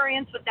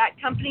experience with that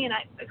company, and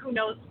who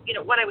knows,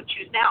 what I would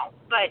choose now.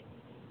 But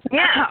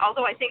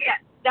although I think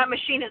that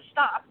machine has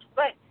stopped.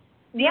 But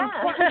the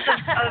importance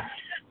of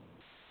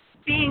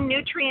being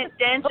nutrient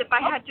dense, if I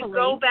had to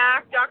go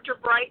back, Dr.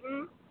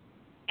 Brighten,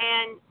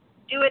 and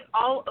do it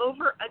all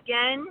over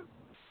again,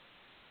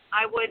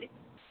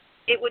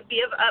 it would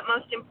be of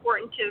utmost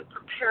importance to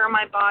prepare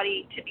my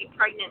body to be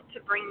pregnant, to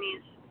bring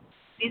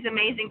these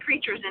amazing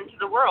creatures into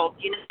the world,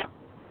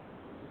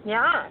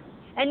 Yeah.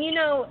 And, you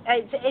know,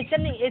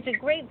 it's a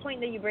great point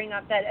that you bring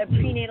up, that a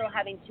prenatal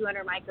having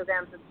 200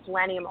 micrograms of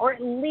selenium, or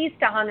at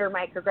least 100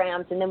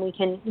 micrograms, and then we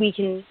can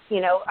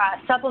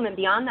supplement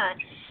beyond that.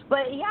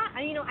 But, yeah,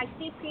 I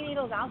see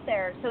prenatals out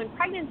there. So in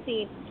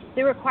pregnancy,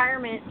 the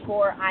requirement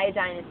for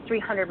iodine is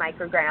 300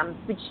 micrograms,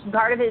 which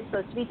part of it is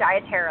supposed to be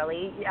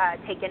dietarily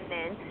taken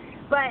in.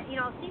 But,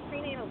 I'll see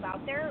prenatals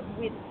out there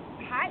with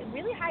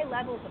really high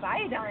levels of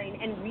iodine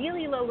and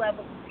really low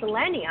levels of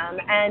selenium.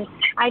 And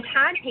I've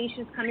had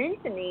patients come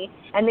into me,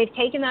 and they've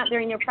taken that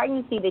during their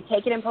pregnancy, they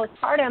take it in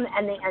postpartum,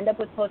 and they end up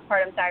with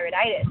postpartum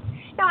thyroiditis.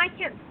 Now, I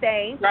can't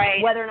say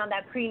whether or not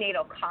that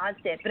prenatal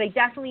caused it, but I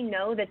definitely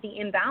know that the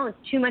imbalance,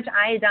 too much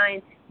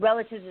iodine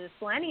relative to the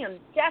selenium,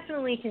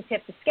 definitely can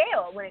tip the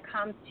scale when it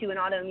comes to an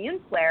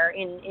autoimmune flare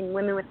in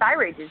women with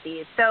thyroid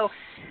disease. So,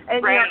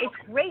 it's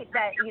great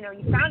that, you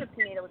found a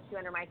prenatal with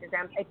 200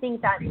 micrograms. I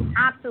think that's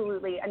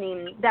absolutely,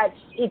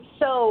 it's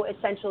so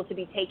essential to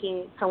be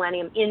taking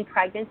selenium in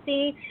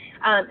pregnancy,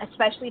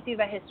 especially if you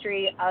have a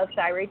history of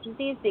thyroid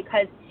disease,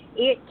 because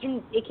it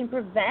can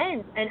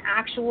prevent an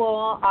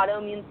actual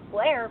autoimmune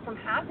flare from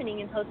happening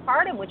in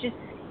postpartum, which is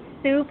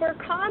super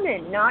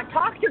common, not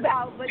talked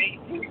about, but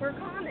super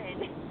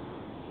common.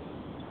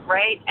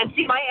 Right. And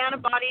see, my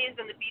antibodies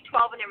and the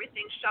B12 and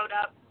everything showed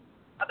up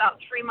about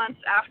 3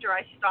 months after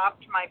I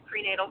stopped my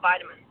prenatal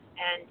vitamins.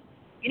 And,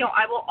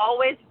 I will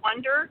always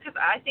wonder, because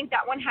I think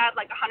that one had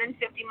like 150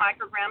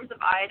 micrograms of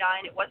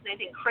iodine. It wasn't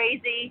anything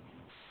crazy.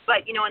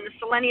 But, in the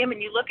selenium,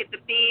 and you look at the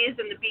Bs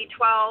and the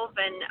B12,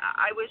 and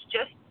I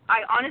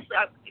honestly,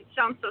 it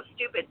sounds so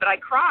stupid, but I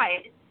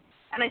cried.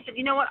 And I said,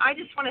 you know what, I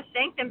just want to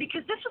thank them,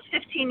 because this was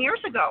 15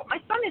 years ago. My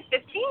son is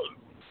 15.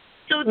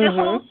 So the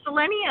whole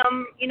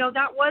selenium,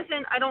 that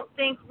wasn't, I don't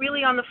think,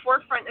 really on the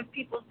forefront of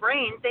people's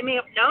brains. They may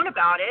have known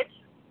about it,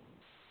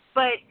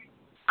 but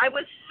I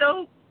was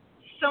so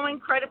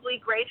incredibly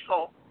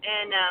grateful.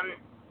 And,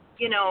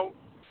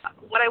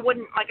 what I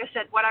wouldn't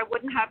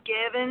have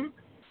given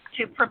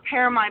to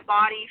prepare my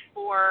body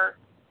for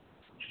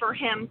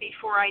him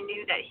before I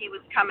knew that he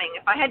was coming.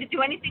 If I had to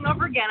do anything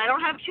over again, I don't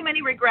have too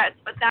many regrets,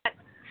 but that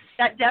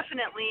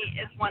definitely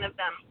is one of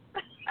them.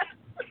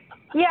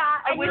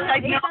 Yeah, I wish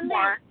I'd known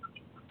more.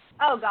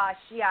 Oh gosh,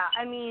 yeah.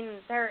 I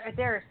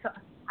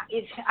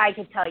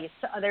could tell you,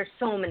 there's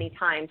so many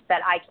times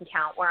that I can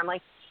count where I'm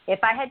like,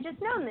 if I had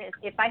just known this.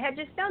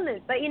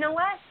 But you know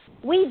what?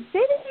 We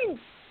didn't.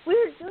 We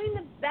were doing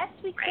the best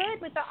we could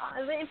with the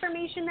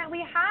information that we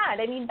had.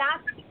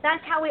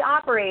 That's how we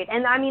operate.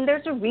 And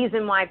there's a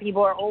reason why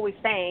people are always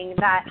saying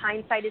that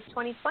hindsight is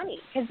 20/20,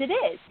 because it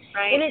is.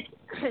 Right. And it's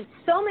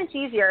so much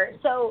easier.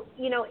 So,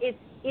 it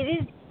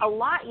is a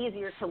lot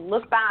easier to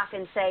look back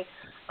and say,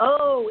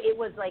 oh, it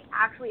was like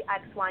actually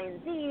X, Y,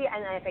 and Z,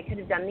 and then if I could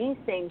have done these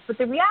things. But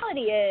the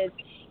reality is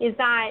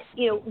that,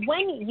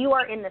 when you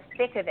are in the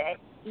thick of it,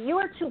 you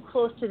are too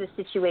close to the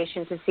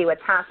situation to see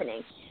what's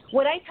happening.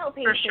 What I tell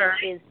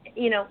patients is,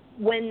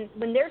 when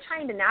they're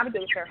trying to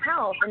navigate their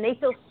health and they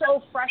feel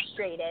so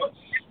frustrated,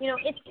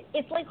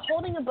 it's like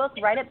holding a book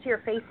right up to your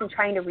face and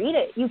trying to read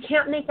it. You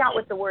can't make out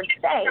what the words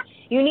say.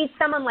 You need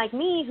someone like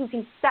me who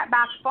can step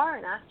back far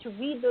enough to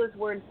read those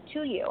words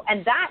to you.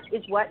 And that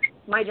is what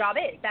my job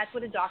is. That's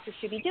what a doctor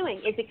should be doing,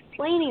 is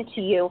explaining to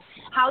you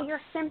how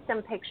your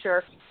symptom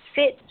picture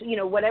fits,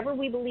 whatever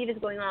we believe is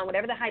going on,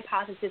 whatever the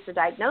hypothesis or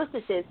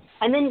diagnosis is,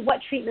 and then what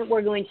treatment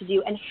we're going to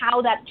do and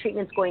how that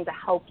treatment's going to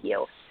help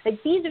you.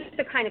 Like, these are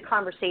the kind of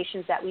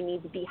conversations that we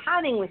need to be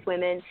having with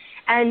women,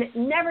 and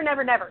never,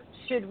 never, never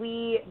should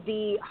we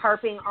be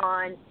harping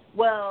on,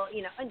 well,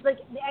 like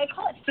I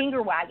call it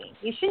finger wagging.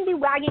 You shouldn't be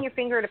wagging your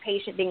finger at a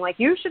patient being like,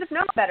 you should have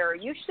known better,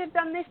 you should have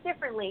done this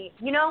differently.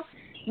 You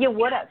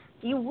would have.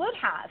 You would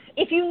have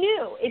if you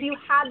knew, if you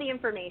had the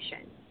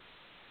information.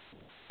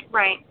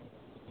 Right.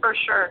 For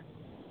sure.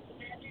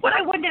 What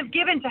I wouldn't have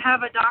given to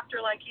have a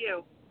doctor like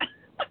you. For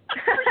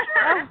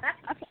sure.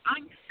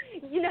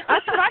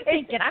 That's what I'm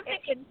thinking. I'm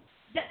thinking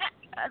that,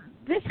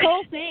 this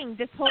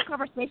whole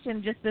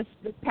conversation, just this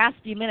past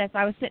few minutes,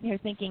 I was sitting here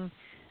thinking,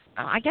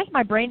 I guess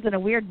my brain's in a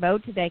weird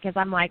mode today, because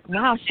I'm like,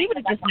 wow, she would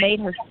have just made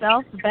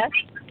herself the best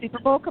Super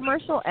Bowl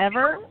commercial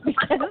ever,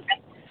 because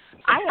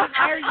I will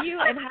hire you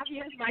and have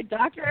you as my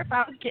doctor if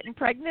I was getting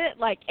pregnant,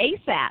 like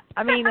ASAP.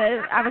 I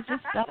was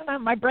just, I don't know,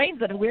 my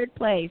brain's in a weird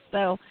place.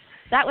 So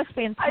that was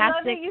fantastic. I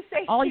love that you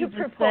say all you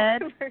just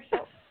said.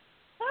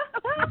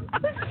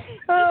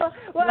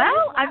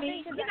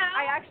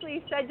 I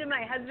actually said to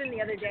my husband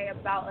the other day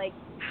about like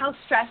how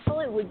stressful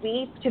it would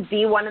be to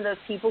be one of those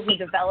people who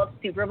develop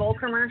Super Bowl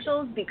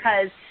commercials,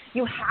 because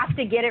you have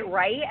to get it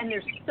right and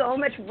there's so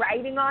much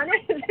writing on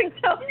it. And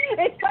so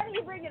it's funny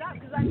you bring it up,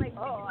 because I'm like,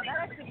 oh, that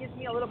actually gives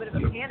me a little bit of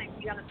a panic to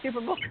be on a Super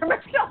Bowl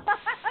commercial.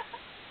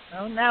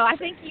 Oh no, I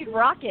think you'd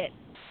rock it.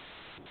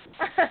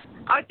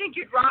 I think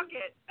you'd rock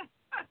it.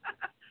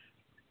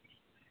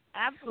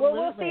 Absolutely. Well,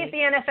 we'll see if the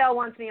NFL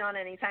wants me on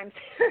anytime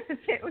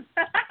soon.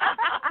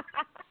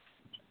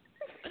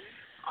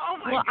 Oh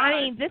my God.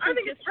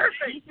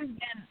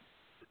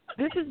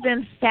 This has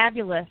been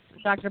fabulous,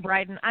 Dr.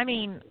 Brighten.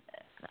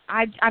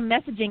 I'm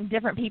messaging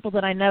different people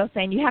that I know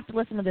saying, you have to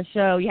listen to the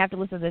show. You have to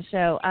listen to the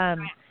show.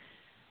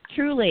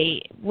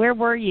 Truly, where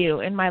were you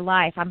in my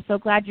life? I'm so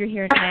glad you're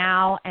here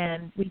now,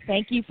 and we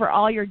thank you for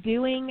all you're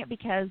doing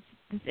because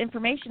this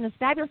information is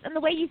fabulous. And the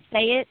way you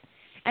say it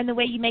and the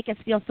way you make us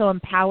feel so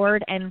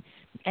empowered and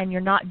you're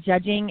not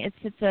judging,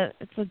 it's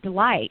a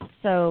delight.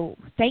 So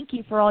thank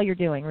you for all you're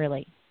doing,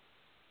 really.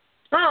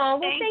 Oh,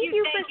 well, thank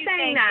you for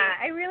saying that.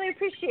 I really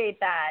appreciate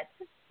that.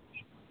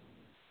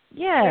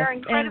 Yes, we're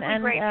incredibly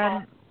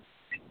grateful.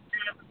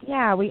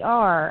 Yeah, we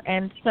are.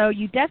 And so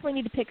you definitely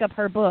need to pick up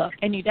her book,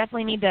 and you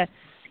definitely need to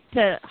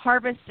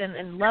harvest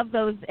and love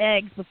those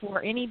eggs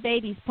before any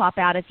babies pop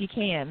out if you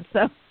can.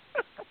 So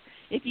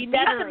if you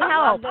need some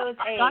help,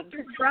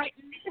 Dr.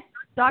 Brighten,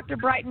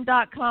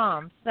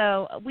 drbrighten.com.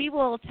 So we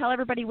will tell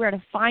everybody where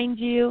to find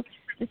you.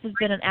 This has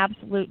been an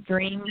absolute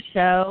dream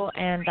show,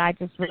 and I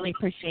just really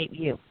appreciate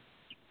you.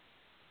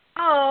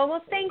 Oh,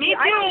 well, thank you.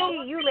 I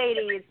appreciate you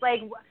ladies.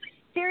 Like,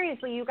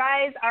 seriously, you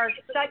guys are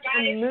such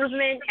a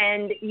movement,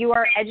 and you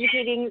are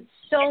educating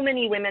so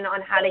many women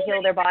on how to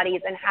heal their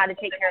bodies and how to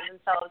take care of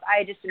themselves.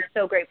 I just am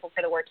so grateful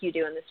for the work you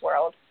do in this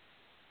world.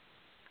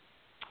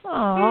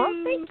 Oh,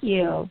 thank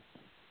you.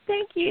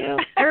 Thank you.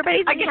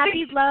 Everybody's in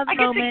happy love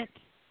moment.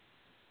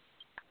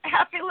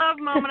 Happy love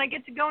moment. I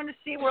get to go into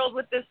SeaWorld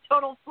with this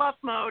total fluff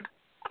mode.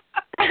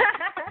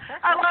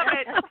 I love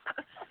it.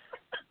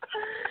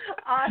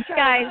 Awesome.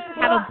 Guys,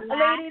 have a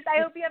blast. Ladies, I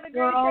hope you have a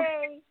great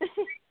day.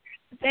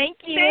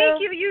 Thank you.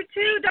 Thank you. You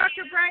too,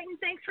 Dr. Brighten.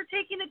 Thanks for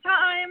taking the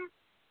time.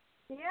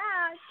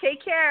 Yeah.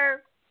 Take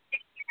care.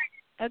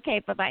 Okay,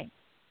 bye-bye.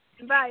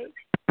 Bye.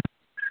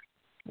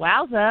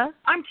 Wowza.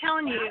 I'm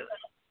telling you,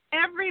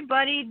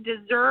 everybody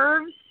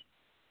deserves,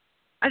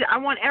 I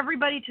want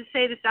everybody to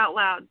say this out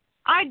loud.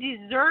 I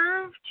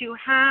deserve to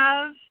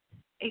have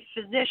a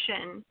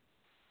physician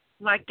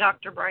like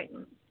Dr.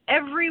 Brighten.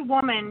 Every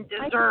woman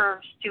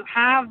deserves to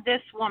have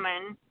this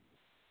woman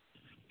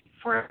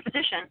for a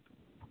physician.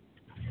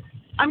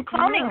 I'm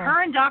cloning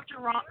her and Dr.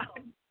 Rom.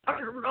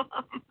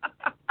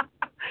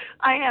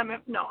 I am.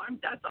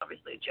 That's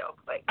obviously a joke.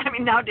 But I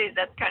mean, nowadays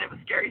that's kind of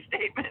a scary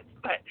statement.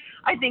 But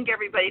I think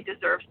everybody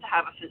deserves to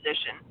have a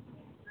physician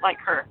like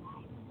her.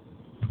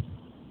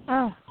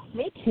 Oh,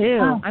 me too.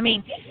 Oh. I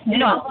mean,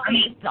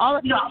 all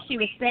the stuff she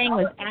was saying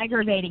was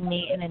aggravating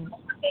me and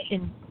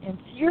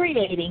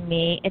infuriating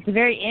me. At the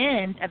very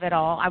end of it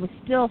all, I was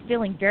still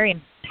feeling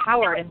very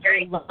empowered and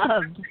very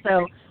loved.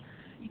 So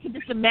you can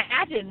just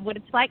imagine what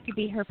it's like to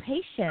be her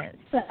patient.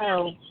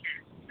 So,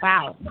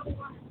 wow,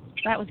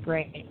 that was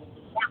great.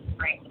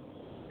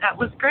 That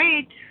was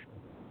great.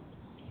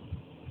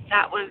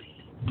 That was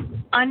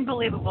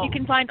unbelievable. You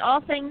can find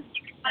all things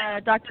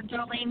Dr.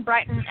 Jolene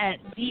Brighten at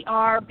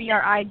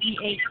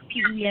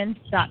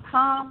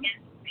drbrighten.com,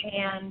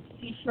 and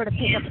be sure to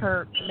pick up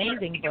her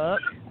amazing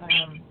book.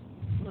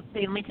 Let's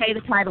see, let me tell you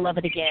the title of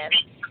it again.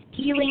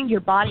 Healing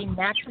Your Body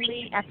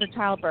Naturally After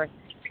Childbirth.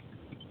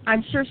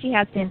 I'm sure she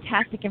has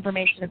fantastic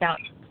information about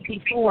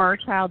before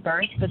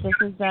childbirth, but this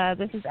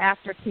is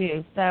after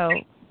too. So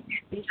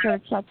be sure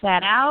to check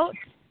that out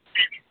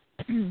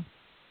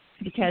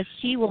because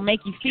she will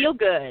make you feel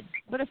good.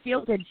 What a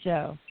feel-good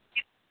show.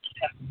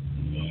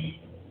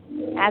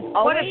 As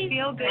always, what a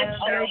feel-good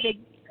show.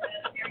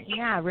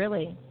 Yeah,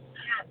 really.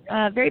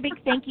 Very big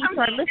thank you to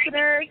our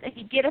listeners. If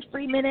you get a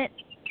free minute,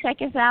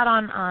 check us out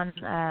on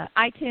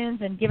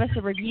iTunes and give us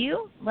a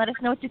review. Let us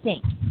know what you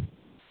think.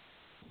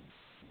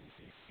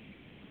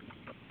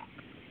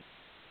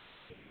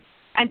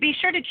 And be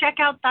sure to check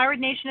out Thyroid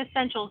Nation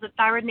Essentials at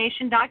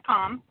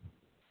thyroidnation.com.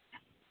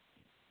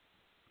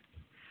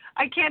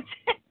 I can't.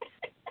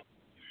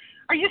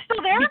 Are you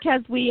still there?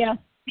 Because we,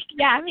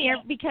 I'm here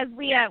because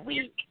these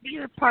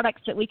are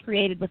products that we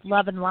created with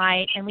love and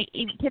light, and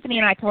Tiffany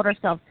and I told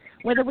ourselves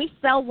whether we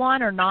sell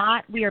one or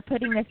not, we are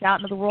putting this out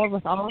into the world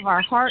with all of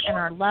our heart and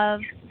our love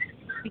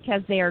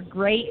because they are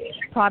great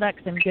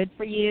products and good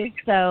for you.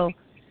 So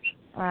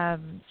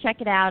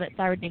check it out at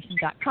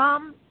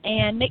thyroidnation.com,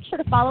 and make sure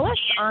to follow us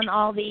on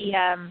all the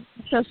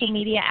social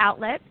media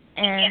outlets,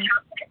 and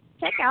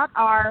check out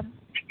our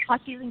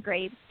Hotkeys and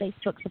Graves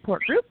Facebook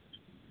support group.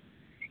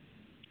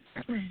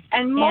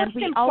 And most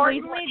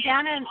importantly,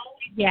 Dana.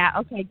 Yeah.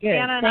 Okay.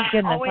 Good. Thank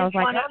goodness. I was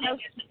like, oh no,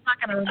 she's not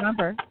going to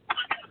remember.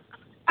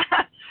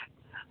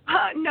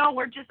 No,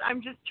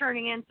 I'm just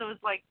turning in, so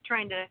it's like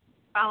trying to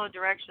follow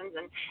directions.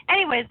 And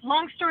anyways,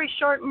 long story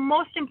short,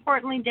 most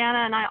importantly, Dana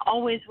and I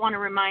always want to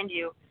remind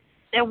you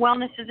that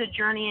wellness is a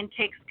journey and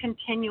takes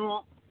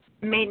continual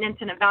maintenance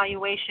and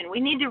evaluation. We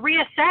need to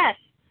reassess.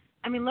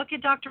 I mean, look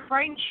at Dr.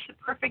 Brighten, she's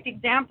a perfect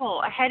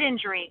example, a head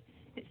injury.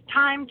 It's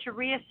time to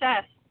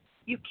reassess.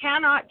 You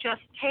cannot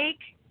just take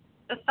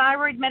the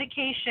thyroid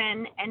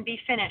medication and be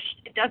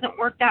finished. It doesn't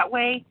work that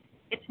way.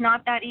 It's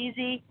not that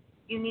easy.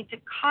 You need to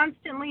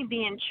constantly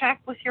be in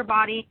check with your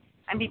body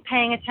and be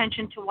paying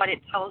attention to what it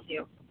tells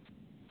you.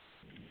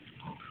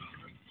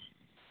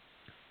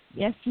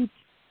 Yes, you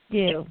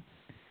do.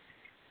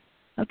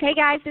 Okay,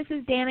 guys, this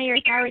is Dana, your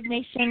Thyroid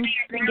Nation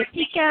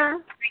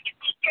Gringatika.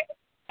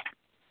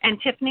 And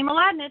Tiffany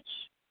Mladnich.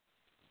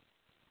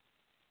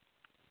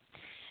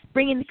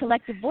 bringing the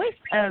collective voice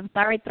of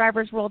thyroid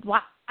thrivers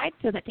worldwide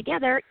so that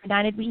together,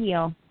 united we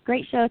heal.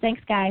 Great show.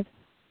 Thanks, guys.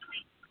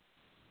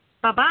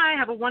 Bye-bye.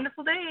 Have a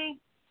wonderful day.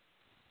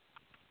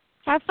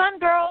 Have fun,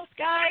 girls,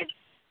 guys.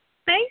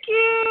 Thank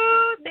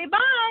you. Say bye.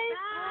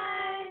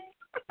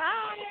 Bye.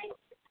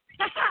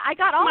 Bye. I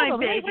got all of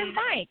them. Hey, where's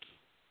Mike?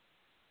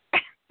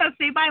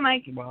 Say bye,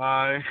 Mike.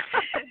 Bye.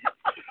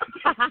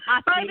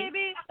 Bye,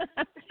 baby.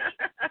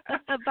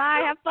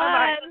 Bye. Have fun.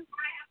 Bye.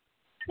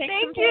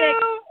 Thank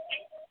you.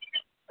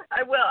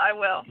 I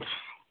will.